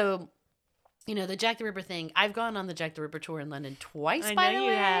 Mm-hmm. So, the Jack the Ripper thing. I've gone on the Jack the Ripper tour in London twice. I By know the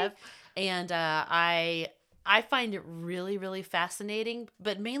you way. have. And I find it really, really fascinating,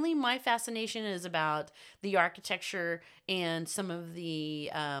 but mainly my fascination is about the architecture and some of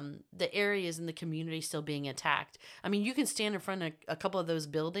the areas in the community still being attacked. I mean, you can stand in front of a couple of those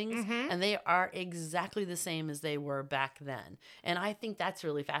buildings, and they are exactly the same as they were back then. And I think that's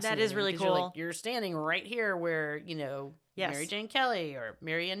really fascinating. That is really 'cause cool. You're standing right here where, Yes. Mary Jane Kelly or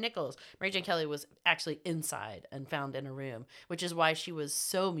Marianne Nichols. Mary Jane Kelly was actually inside and found in a room, which is why she was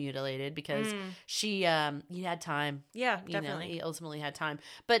so mutilated, because she he had time. Yeah, definitely. He ultimately had time.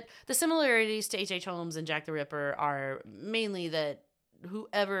 But the similarities to H.H. Holmes and Jack the Ripper are mainly that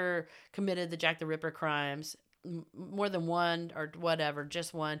whoever committed the Jack the Ripper crimes, more than one or whatever,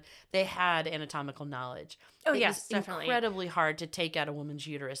 just one, they had anatomical knowledge. Oh, It yes, was definitely. incredibly hard to take out a woman's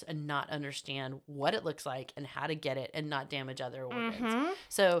uterus and not understand what it looks like and how to get it and not damage other organs.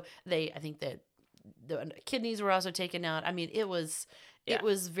 So I think that the kidneys were also taken out. I mean, it was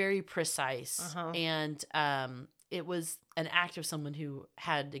very precise, and it was an act of someone who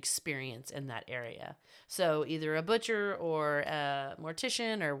had experience in that area. So either a butcher or a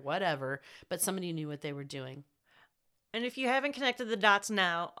mortician or whatever, but somebody who knew what they were doing. And if you haven't connected the dots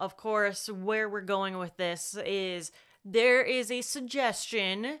now, of course, where we're going with this is there is a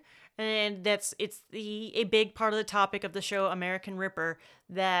suggestion, and it's a big part of the topic of the show American Ripper,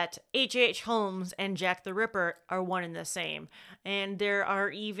 that H.H. Holmes and Jack the Ripper are one and the same. And there are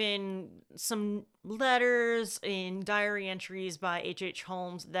even some letters and diary entries by H.H.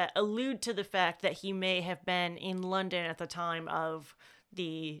 Holmes that allude to the fact that he may have been in London at the time of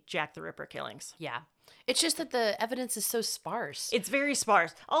the Jack the Ripper killings. Yeah. It's just that the evidence is so sparse. It's very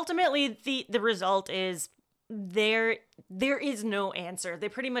sparse. Ultimately, the result is there is no answer. They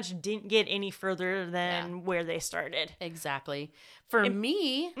pretty much didn't get any further than where they started. Exactly. For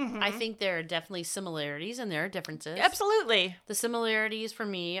me, I think there are definitely similarities and there are differences. Absolutely. The similarities for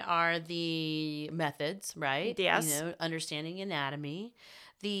me are the methods, right? Yes. Understanding anatomy.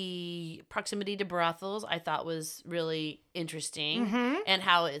 The proximity to brothels I thought was really interesting, and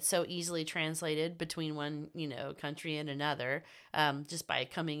how it's so easily translated between one, country and another, just by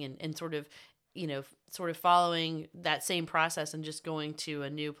coming and sort of sort of following that same process and just going to a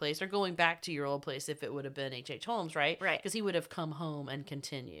new place or going back to your old place if it would have been H.H. Holmes, right? Right. Because he would have come home and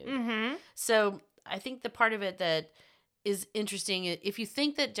continued. Mm-hmm. So I think the part of it that is interesting, if you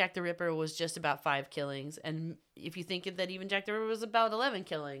think that Jack the Ripper was just about 5 killings, and if you think that even Jack the Ripper was about 11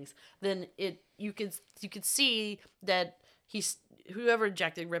 killings, then you could see that whoever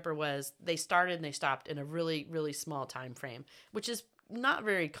Jack the Ripper was, they started and they stopped in a really, really small time frame, which is not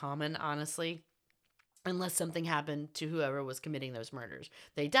very common, honestly, unless something happened to whoever was committing those murders.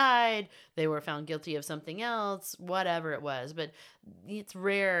 They died, they were found guilty of something else, whatever it was. But it's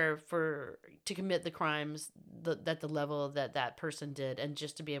rare to commit the crimes at the level that person did and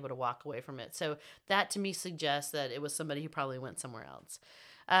just to be able to walk away from it. So that to me suggests that it was somebody who probably went somewhere else.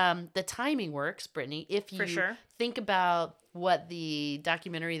 The timing works, Brittany, if you For sure. think about what the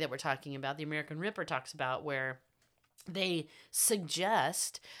documentary that we're talking about, The American Ripper, talks about, where they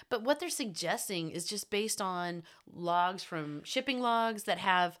suggest, but what they're suggesting is just based on logs from shipping logs that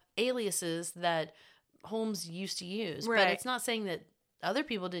have aliases that Holmes used to use. Right. But it's not saying that other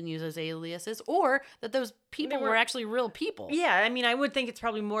people didn't use those aliases or that those people were actually real people. Yeah, I mean, I would think it's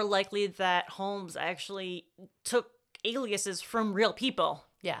probably more likely that Holmes actually took aliases from real people.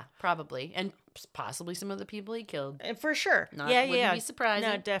 Yeah, probably. And possibly some of the people he killed. For sure. Wouldn't be surprising.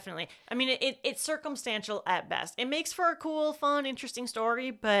 No, definitely. I mean, it's circumstantial at best. It makes for a cool, fun, interesting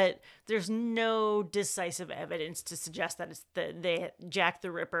story, but there's no decisive evidence to suggest that it's Jack the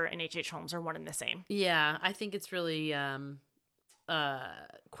Ripper and H.H. Holmes are one and the same. Yeah, I think it's really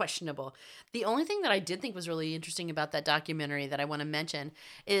questionable. The only thing that I did think was really interesting about that documentary that I want to mention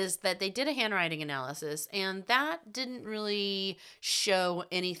is that they did a handwriting analysis, and that didn't really show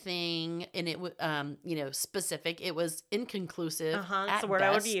anything in it, specific. It was inconclusive. That's the word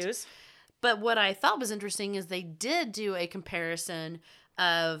I would use. But what I thought was interesting is they did do a comparison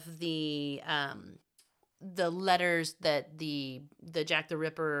of the letters that the Jack the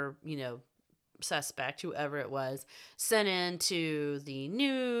Ripper, suspect, whoever it was, sent in to the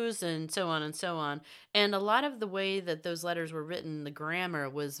news and so on and so on. And a lot of the way that those letters were written, the grammar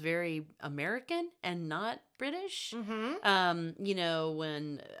was very American and not British. Mm-hmm.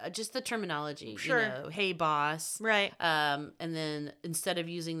 When just the terminology, Sure. Hey boss. Right. And then instead of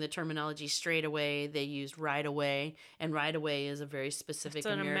using the terminology straight away, they used right away. And right away is a very specific It's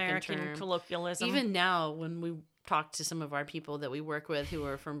an American term. colloquialism. Even now, when we talk to some of our people that we work with who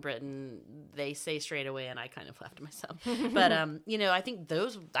are from Britain, they say straight away, and I kind of laughed to myself. But I think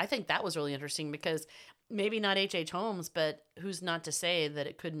that was really interesting because maybe not H.H. Holmes, but who's not to say that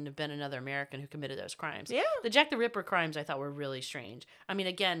it couldn't have been another American who committed those crimes? Yeah. The Jack the Ripper crimes I thought were really strange. I mean,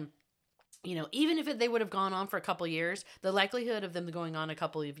 again, even if they would have gone on for a couple of years, the likelihood of them going on a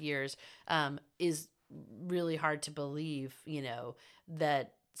couple of years is really hard to believe,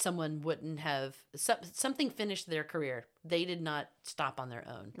 that someone wouldn't have something finished their career. They did not stop on their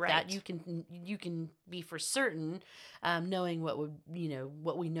own. Right. That you can be for certain, knowing what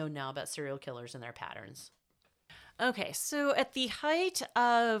we know now about serial killers and their patterns. Okay, so at the height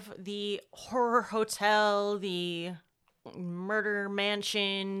of the horror hotel, the murder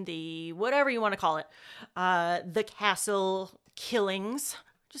mansion, the whatever you want to call it, the castle killings,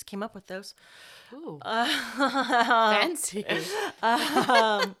 just came up with those. Ooh, fancy.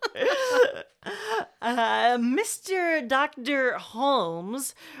 Mr. Dr.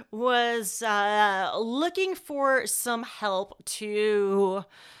 Holmes was looking for some help to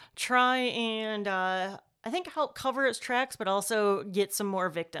try and I think help cover its tracks, but also get some more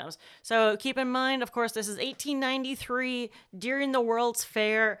victims. So keep in mind, of course, this is 1893 during the World's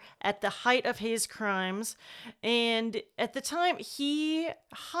Fair at the height of his crimes. And at the time, he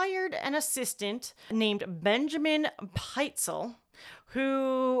hired an assistant named Benjamin Pitezel,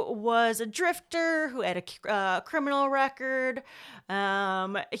 who was a drifter, who had a criminal record.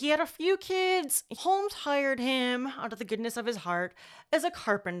 He had a few kids. Holmes hired him, out of the goodness of his heart, as a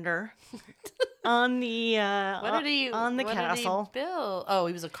carpenter on the what did he castle. build? Oh,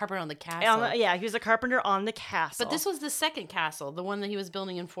 he was a carpenter on the castle. He was a carpenter on the castle. But this was the second castle, the one that he was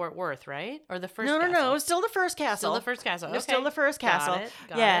building in Fort Worth, right? Or the first? No, castle? no, it was still the first castle. Still the first castle. It was still the first castle.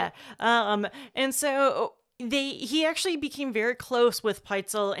 Got it. And so he actually became very close with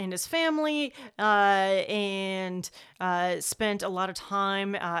Pitezel and his family, and spent a lot of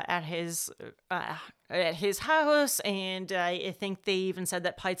time at his house. And I think they even said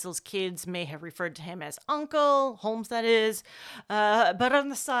that Pitezel's kids may have referred to him as Uncle Holmes, that is. But on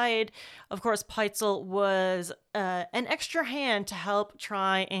the side, of course, Pitezel was an extra hand to help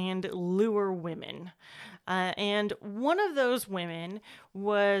try and lure women. And one of those women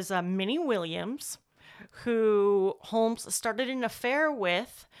was Minnie Williams, who Holmes started an affair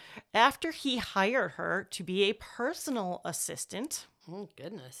with after he hired her to be a personal assistant. Oh,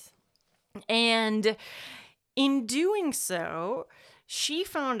 goodness. And in doing so, she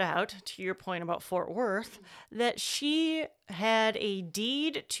found out, to your point about Fort Worth, that she had a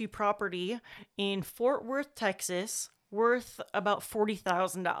deed to property in Fort Worth, Texas, worth about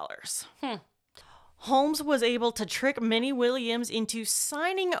 $40,000. Holmes was able to trick Minnie Williams into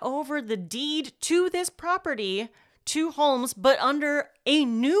signing over the deed to this property to Holmes, but under a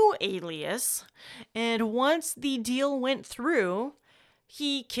new alias. And once the deal went through,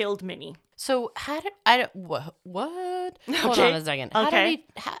 he killed Minnie. So how did what? Hold Okay. on a second. Okay.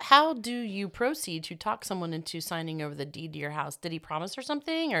 How do you proceed to talk someone into signing over the deed to your house? Did he promise her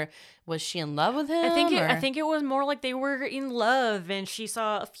something, or was she in love with him? I think it was more like they were in love and she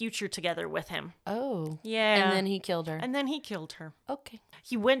saw a future together with him. Oh, Yeah. and then he killed her. And then he killed her. Okay.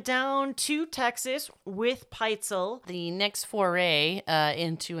 He went down to Texas with Peitzel. The next foray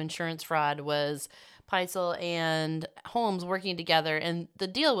into insurance fraud was Peitzel and Holmes working together, and the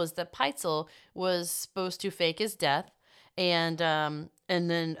deal was that Peitzel was supposed to fake his death, and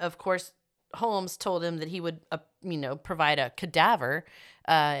then of course Holmes told him that he would provide a cadaver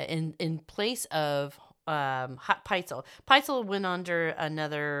in place of Peitzel. Peitzel went under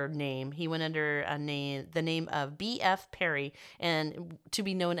another name. He went under the name of B.F. Perry, and to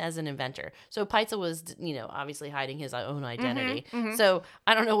be known as an inventor. So Peitzel was, obviously hiding his own identity. So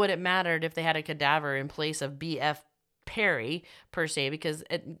I don't know what it mattered if they had a cadaver in place of B.F. Perry per se, because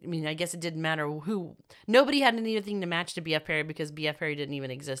I guess it didn't matter who. Nobody had anything to match to B.F. Perry because B.F. Perry didn't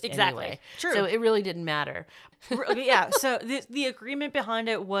even exist anyway. True. So it really didn't matter. Yeah. So the agreement behind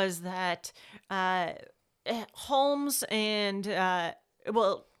it was that Holmes and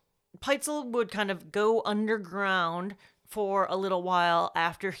Peitzel would kind of go underground for a little while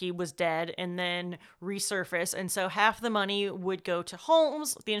after he was dead and then resurface. And so half the money would go to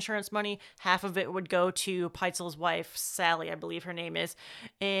Holmes, the insurance money, half of it would go to Peitzel's wife, Sally, I believe her name is.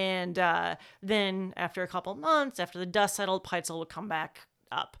 And then after a couple months, after the dust settled, Peitzel would come back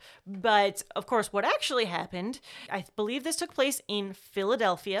up. But of course, what actually happened, I believe this took place in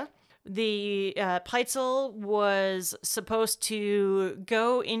Philadelphia. The Peitzel was supposed to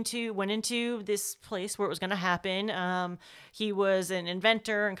went into this place where it was going to happen. He was an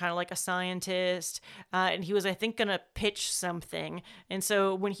inventor and kind of like a scientist, and he was, I think, going to pitch something. And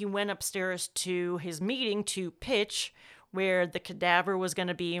so when he went upstairs to his meeting to pitch, where the cadaver was going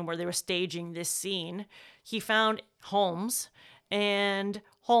to be and where they were staging this scene, he found Holmes, and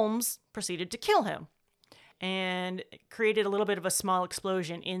Holmes proceeded to kill him and created a little bit of a small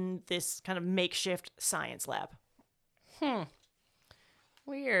explosion in this kind of makeshift science lab.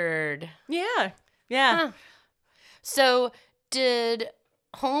 Weird. Yeah. Yeah. Huh. So did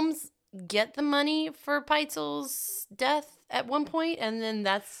Holmes get the money for Peitzel's death at one point, and then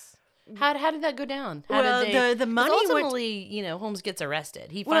how did that go down? The money ultimately, Holmes gets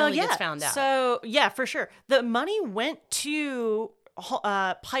arrested. He finally gets found out. So yeah, for sure, the money went to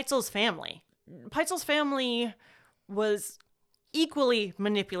Peitzel's family. Peitzel's family was equally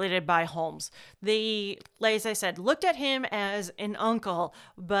manipulated by Holmes. They, as I said, looked at him as an uncle,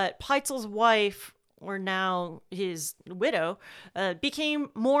 but Peitzel's wife, or now his widow, became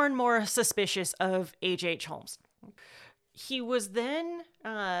more and more suspicious of H.H. Holmes. He was then,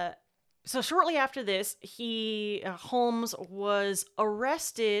 so shortly after this, Holmes was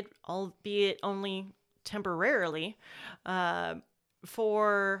arrested, albeit only temporarily,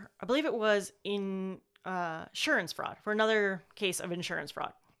 for, I believe it was insurance fraud, for another case of insurance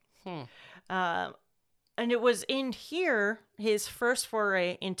fraud. And it was in here, his first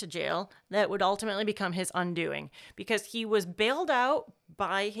foray into jail, that would ultimately become his undoing, because he was bailed out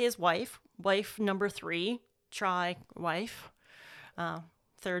by his wife number 3, wife,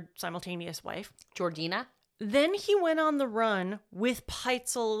 third simultaneous wife. Georgina? Then he went on the run with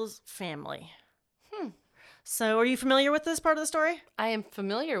Peitzel's family. So are you familiar with this part of the story? I am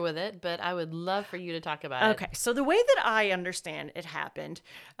familiar with it, but I would love for you to talk about it. Okay, so the way that I understand it happened,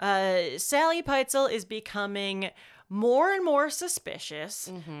 Sally Peitzel is becoming more and more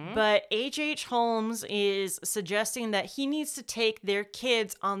suspicious, but H.H. Holmes is suggesting that he needs to take their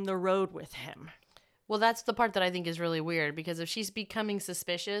kids on the road with him. Well, that's the part that I think is really weird, because if she's becoming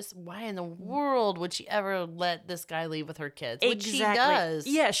suspicious, why in the world would she ever let this guy leave with her kids? Which she does.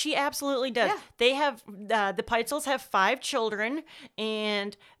 Yeah, she absolutely does. Yeah. They have, the Peitzels have 5 children,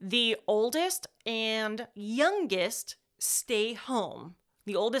 and the oldest and youngest stay home.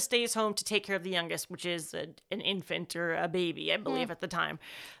 The oldest stays home to take care of the youngest, which is an infant or a baby, I believe, at the time.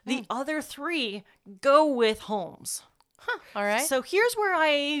 The other 3 go with Holmes. All right. So here's where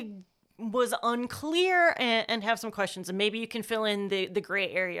I was unclear and have some questions, and maybe you can fill in the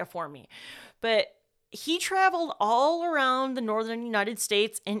gray area for me. But he traveled all around the northern United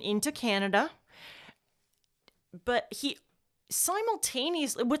States and into Canada. But he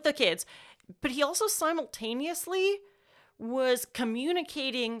simultaneously, with the kids, but he also simultaneously was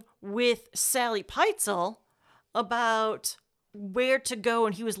communicating with Sally Peitzel about where to go,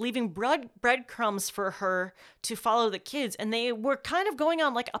 and he was leaving breadcrumbs for her to follow the kids, and they were kind of going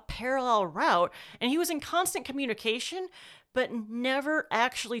on like a parallel route, and he was in constant communication, but never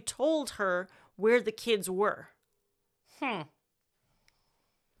actually told her where the kids were.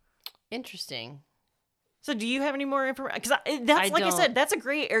 Interesting. So do you have any more information? Because I said, that's a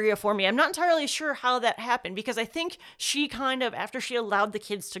gray area for me. I'm not entirely sure how that happened, because I think she kind of, after she allowed the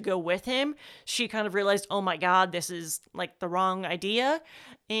kids to go with him, she kind of realized, oh my God, this is like the wrong idea,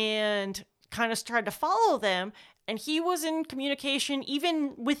 and kind of tried to follow them. And he was in communication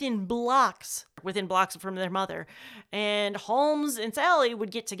even within blocks from their mother. And Holmes and Sally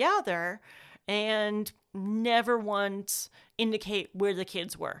would get together and never once indicate where the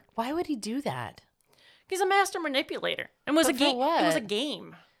kids were. Why would he do that? He's a master manipulator. And was a game. What? It was a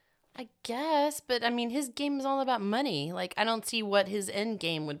game. I guess, but I mean, his game is all about money. Like, I don't see what his end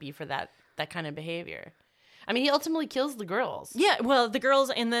game would be for that kind of behavior. I mean, he ultimately kills the girls. Yeah, well, the girls,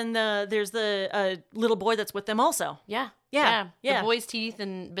 and then there's the little boy that's with them also. Yeah. The boy's teeth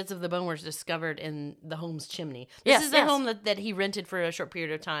and bits of the bone were discovered in the Holmes chimney. This is the home that he rented for a short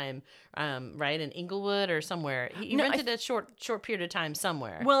period of time, right? In Inglewood or somewhere. He rented a short period of time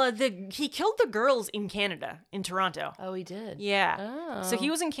somewhere. Well, he killed the girls in Canada, in Toronto. Oh, he did? Yeah. Oh. So he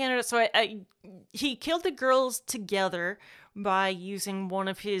was in Canada. So he killed the girls together by using one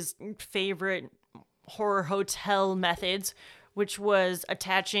of his favorite horror hotel methods, which was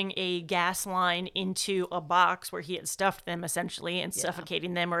attaching a gas line into a box where he had stuffed them, essentially, and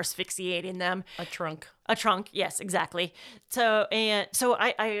suffocating them or asphyxiating them. A trunk. Yes, exactly. So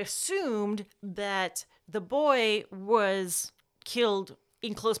I assumed that the boy was killed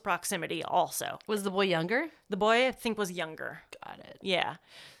in close proximity also. Was the boy younger? The boy, I think, was younger. Got it. Yeah.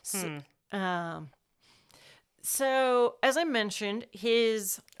 So, as I mentioned,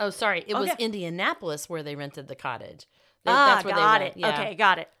 his... Oh, sorry. It was Indianapolis where they rented the cottage. That's where got it. Yeah. Okay,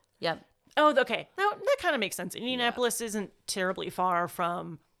 got it. Yep. Oh, okay. That kind of makes sense. Indianapolis isn't terribly far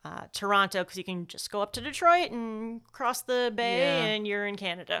from Toronto, because you can just go up to Detroit and cross the bay and you're in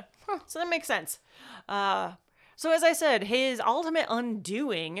Canada. So that makes sense. So as I said, his ultimate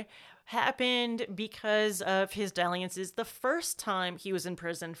undoing happened because of his dalliances the first time he was in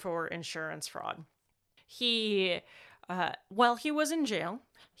prison for insurance fraud. While he was in jail,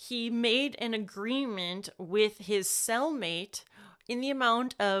 he made an agreement with his cellmate in the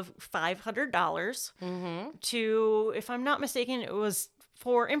amount of $500 to, if I'm not mistaken, it was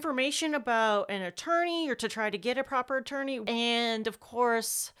for information about an attorney or to try to get a proper attorney. And of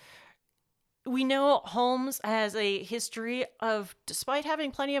course, we know Holmes has a history of, despite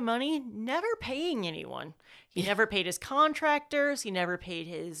having plenty of money, never paying anyone. He never paid his contractors. He never paid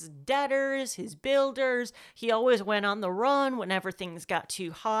his debtors, his builders. He always went on the run whenever things got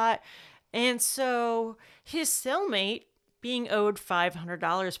too hot. And so his cellmate, being owed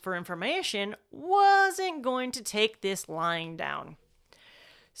 $500 for information, wasn't going to take this lying down.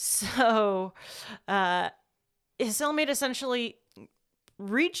 So his cellmate essentially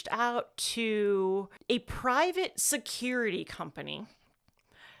reached out to a private security company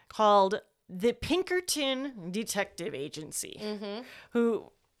called the Pinkerton Detective Agency, who,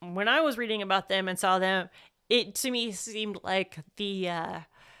 when I was reading about them and saw them, it to me seemed like the,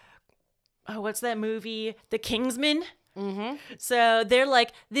 what's that movie? The Kingsman? So they're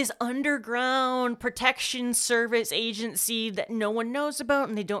like this underground protection service agency that no one knows about,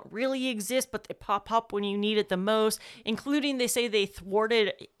 and they don't really exist, but they pop up when you need it the most, including, they say, they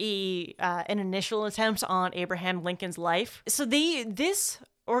thwarted an initial attempt on Abraham Lincoln's life. So this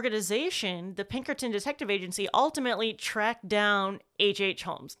organization, the Pinkerton Detective Agency, ultimately tracked down H.H.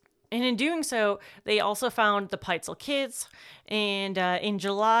 Holmes. And in doing so, they also found the Peitzel kids. And in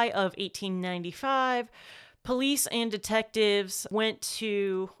July of 1895, police and detectives went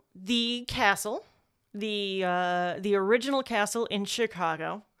to the castle, the original castle in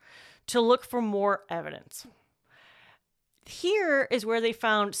Chicago, to look for more evidence. Here is where they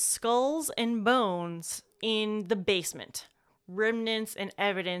found skulls and bones in the basement, remnants and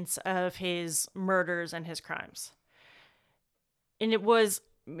evidence of his murders and his crimes. And it was,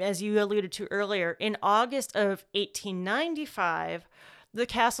 as you alluded to earlier, in August of 1895, the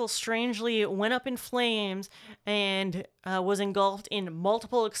castle strangely went up in flames and was engulfed in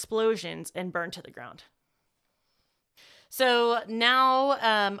multiple explosions and burned to the ground. So now,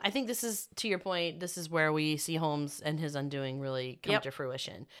 I think this is, to your point, this is where we see Holmes and his undoing really come Yep. to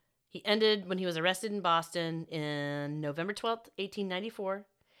fruition. He ended when he was arrested in Boston in November 12th, 1894.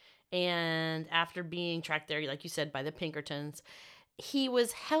 And after being tracked there, like you said, by the Pinkertons, he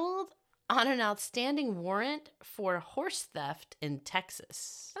was held on an outstanding warrant for horse theft in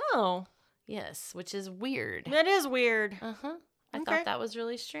Texas. Oh, Yes, which is weird. that is weird. Uh-huh. I Okay. thought that was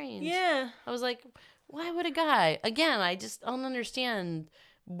really strange. Yeah. I was like, why would a guy? Again, I just don't understand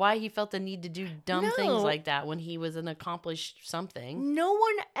why he felt the need to do dumb things No. like that when he was an accomplished something. No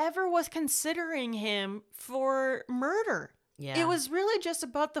one ever was considering him for murder. Yeah. It was really just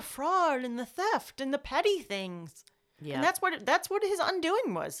about the fraud and the theft and the petty things. Yeah. And that's what his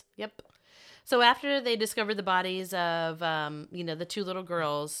undoing was. Yep. So after they discovered the bodies of, the two little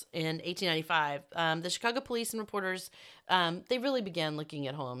girls in 1895, the Chicago police and reporters, they really began looking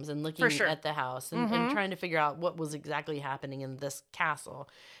at Holmes and looking For sure. at the house and trying to figure out what was exactly happening in this castle.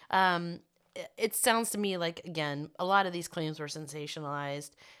 It sounds to me like, again, a lot of these claims were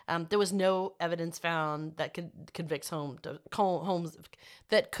sensationalized. There was no evidence found that could convict Holmes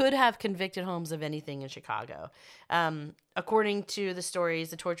that could have convicted Holmes of anything in Chicago. According to the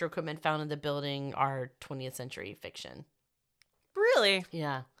stories, the torture equipment found in the building are 20th century fiction. Really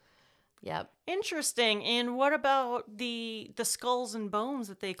Yeah. Yep. interesting. And what about the skulls and bones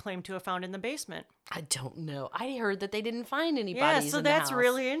that they claim to have found in the basement? I don't know. I heard that they didn't find any Yeah, bodies so in the that's house.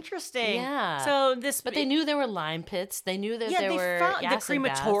 really interesting. Yeah. So this, But they knew there were lime pits. They knew that there they were found the acid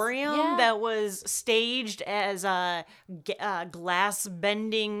crematorium baths. Yeah. that was staged as a glass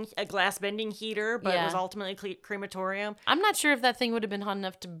bending heater, but it was Yeah. ultimately crematorium. I'm not sure if that thing would have been hot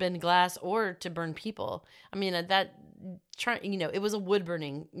enough to bend glass or to burn people. I mean, it was a wood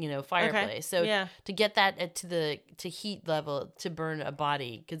burning, fireplace. So yeah. to get that to heat level to burn a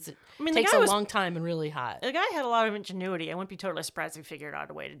body, because it I mean, the takes guy a was long time and really hot. the guy had a lot of ingenuity. I wouldn't be totally surprised if he figured out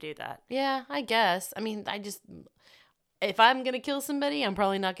a way to do that. Yeah, I guess. I mean, if I'm going to kill somebody, I'm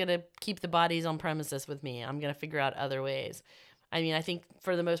probably not going to keep the bodies on premises with me. I'm going to figure out other ways. I mean, I think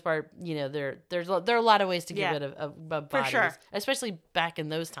for the most part, there are a lot of ways to get Yeah. rid of For bodies, sure. especially back in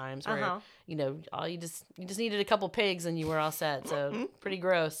those times where all you just needed a couple pigs and you were all set. So pretty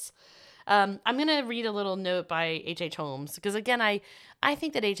gross. I'm gonna read a little note by H.H. Holmes because again, I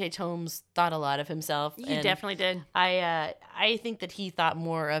think that H.H. Holmes thought a lot of himself. He and definitely did. I think that he thought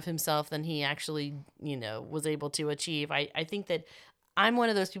more of himself than he actually was able to achieve. I think that I'm one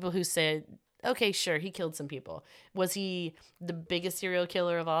of those people who said, okay, sure, he killed some people. Was he the biggest serial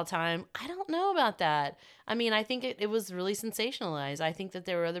killer of all time? I don't know about that. I mean, I think it was really sensationalized. I think that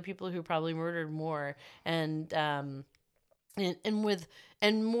there were other people who probably murdered more and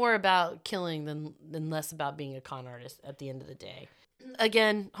more about killing than less about being a con artist at the end of the day.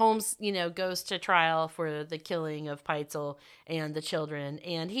 Again, Holmes, goes to trial for the killing of Peitzel and the children,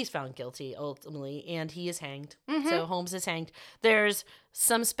 and he's found guilty ultimately, and he is hanged. So Holmes is hanged. There's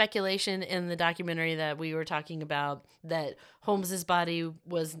some speculation in the documentary that we were talking about that Holmes's body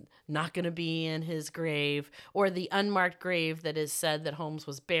was not going to be in his grave, or the unmarked grave that is said that Holmes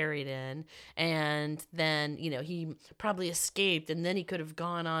was buried in, and then he probably escaped, and then he could have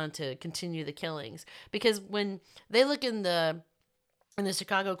gone on to continue the killings. Because when they look in the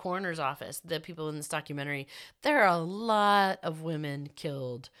Chicago coroner's office, the people in this documentary, there are a lot of women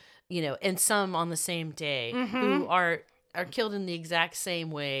killed, and some on the same day who are killed in the exact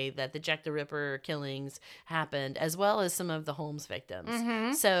same way that the Jack the Ripper killings happened, as well as some of the Holmes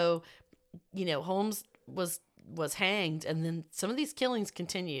victims. So, Holmes was hanged, and then some of these killings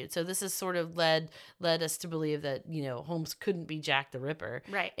continued. So this has sort of led us to believe that, Holmes couldn't be Jack the Ripper.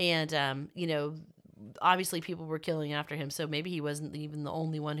 Right. And, obviously people were killing after him, so maybe he wasn't even the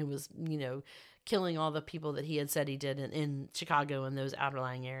only one who was killing all the people that he had said he did in Chicago and those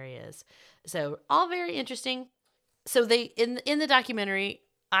outlying areas. So all very interesting. So they in the documentary,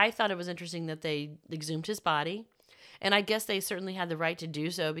 I thought it was interesting that they exhumed his body, and I guess they certainly had the right to do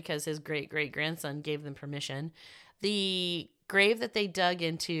so because his great-great-grandson gave them permission. The grave that they dug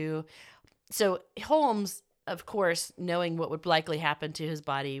into, so Holmes, of course, knowing what would likely happen to his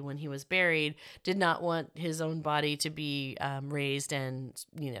body when he was buried, did not want his own body to be raised and,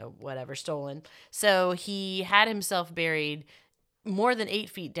 stolen. So he had himself buried more than 8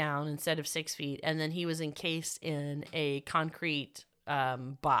 feet down instead of 6 feet. And then he was encased in a concrete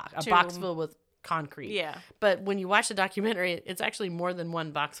box filled with concrete. Yeah. But when you watch the documentary, it's actually more than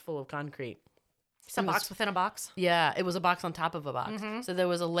one box full of concrete. It's a box within a box. Yeah, it was a box on top of a box. So there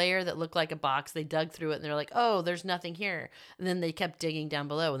was a layer that looked like a box. They dug through it and they're like, oh, there's nothing here. And then they kept digging down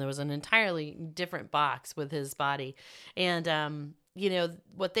below and there was an entirely different box with his body. And,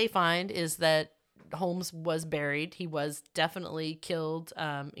 what they find is that Holmes was buried. He was definitely killed.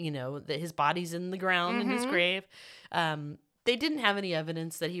 That his body's in the ground in his grave. They didn't have any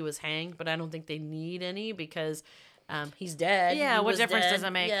evidence that he was hanged, but I don't think they need any because he's dead. Yeah, He what was difference dead. does it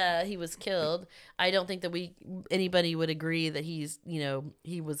make? Yeah, he was killed. I don't think that anybody would agree that he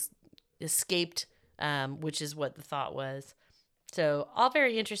was escaped, which is what the thought was. So all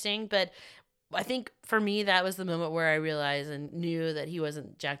very interesting, but I think for me that was the moment where I realized and knew that he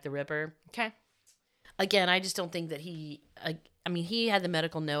wasn't Jack the Ripper. Okay. Again, I just don't think that he had the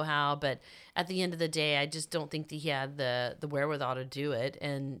medical know-how, but at the end of the day, I just don't think that he had the wherewithal to do it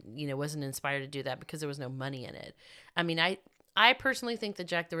and, wasn't inspired to do that because there was no money in it. I mean, I personally think the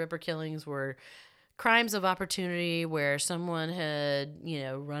Jack the Ripper killings were crimes of opportunity where someone had,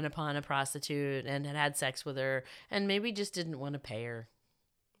 run upon a prostitute and had sex with her and maybe just didn't want to pay her.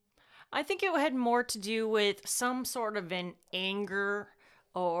 I think it had more to do with some sort of an anger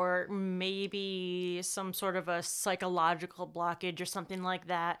or maybe some sort of a psychological blockage or something like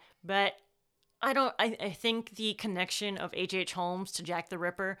that. But I think the connection of H.H. Holmes to Jack the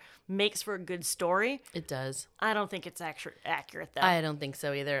Ripper makes for a good story. It does. I don't think it's accurate though. I don't think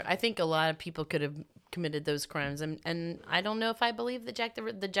so either. I think a lot of people could have committed those crimes, and I don't know if I believe that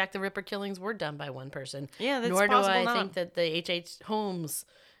the Jack the Ripper killings were done by one person. Yeah, that's Nor do possible I not. think that the H.H. Holmes,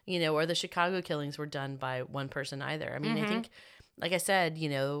 or the Chicago killings were done by one person either. I mean, I think, like I said,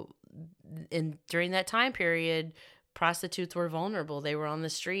 during that time period, prostitutes were vulnerable. They were on the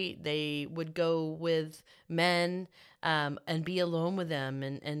street. They would go with men and be alone with them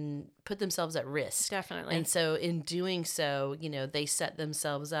and put themselves at risk. Definitely. And so in doing so, they set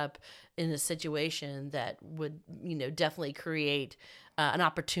themselves up in a situation that would, definitely create an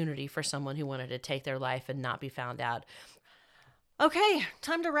opportunity for someone who wanted to take their life and not be found out. Okay,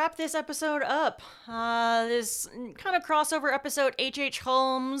 time to wrap this episode up. This kind of crossover episode, H.H.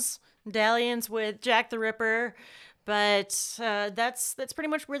 Holmes, dalliance with Jack the Ripper. But that's pretty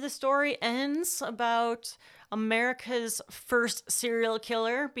much where the story ends about America's first serial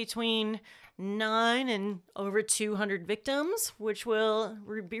killer between 9 and over 200 victims, which will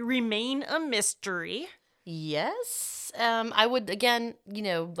remain a mystery. Yes. I would, again,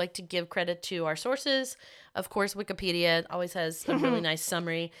 like to give credit to our sources. Of course, Wikipedia always has a really nice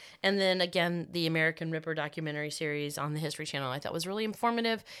summary. And then, again, the American Ripper documentary series on the History Channel I thought was really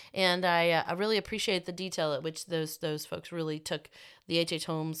informative. And I really appreciate the detail at which those folks really took the H.H.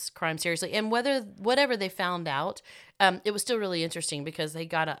 Holmes crime seriously. And whatever they found out, it was still really interesting because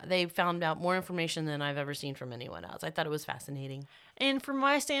they found out more information than I've ever seen from anyone else. I thought it was fascinating. And from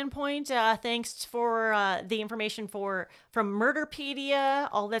my standpoint, thanks for the information from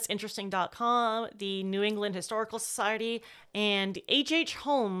Murderpedia, allthat'sinteresting.com, the New England Historical Society, and H.H.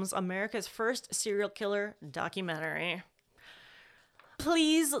 Holmes, America's first serial killer documentary.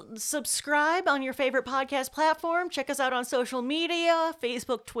 Please subscribe on your favorite podcast platform. Check us out on social media,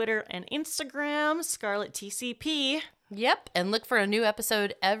 Facebook, Twitter, and Instagram, Scarlet TCP. Yep, and look for a new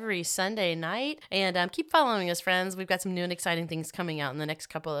episode every Sunday night. And keep following us, friends. We've got some new and exciting things coming out in the next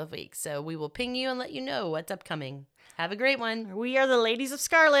couple of weeks. So we will ping you and let you know what's upcoming. Have a great one. We are the Ladies of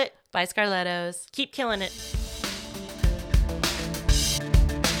Scarlet. Bye, Scarlettos. Keep killing it.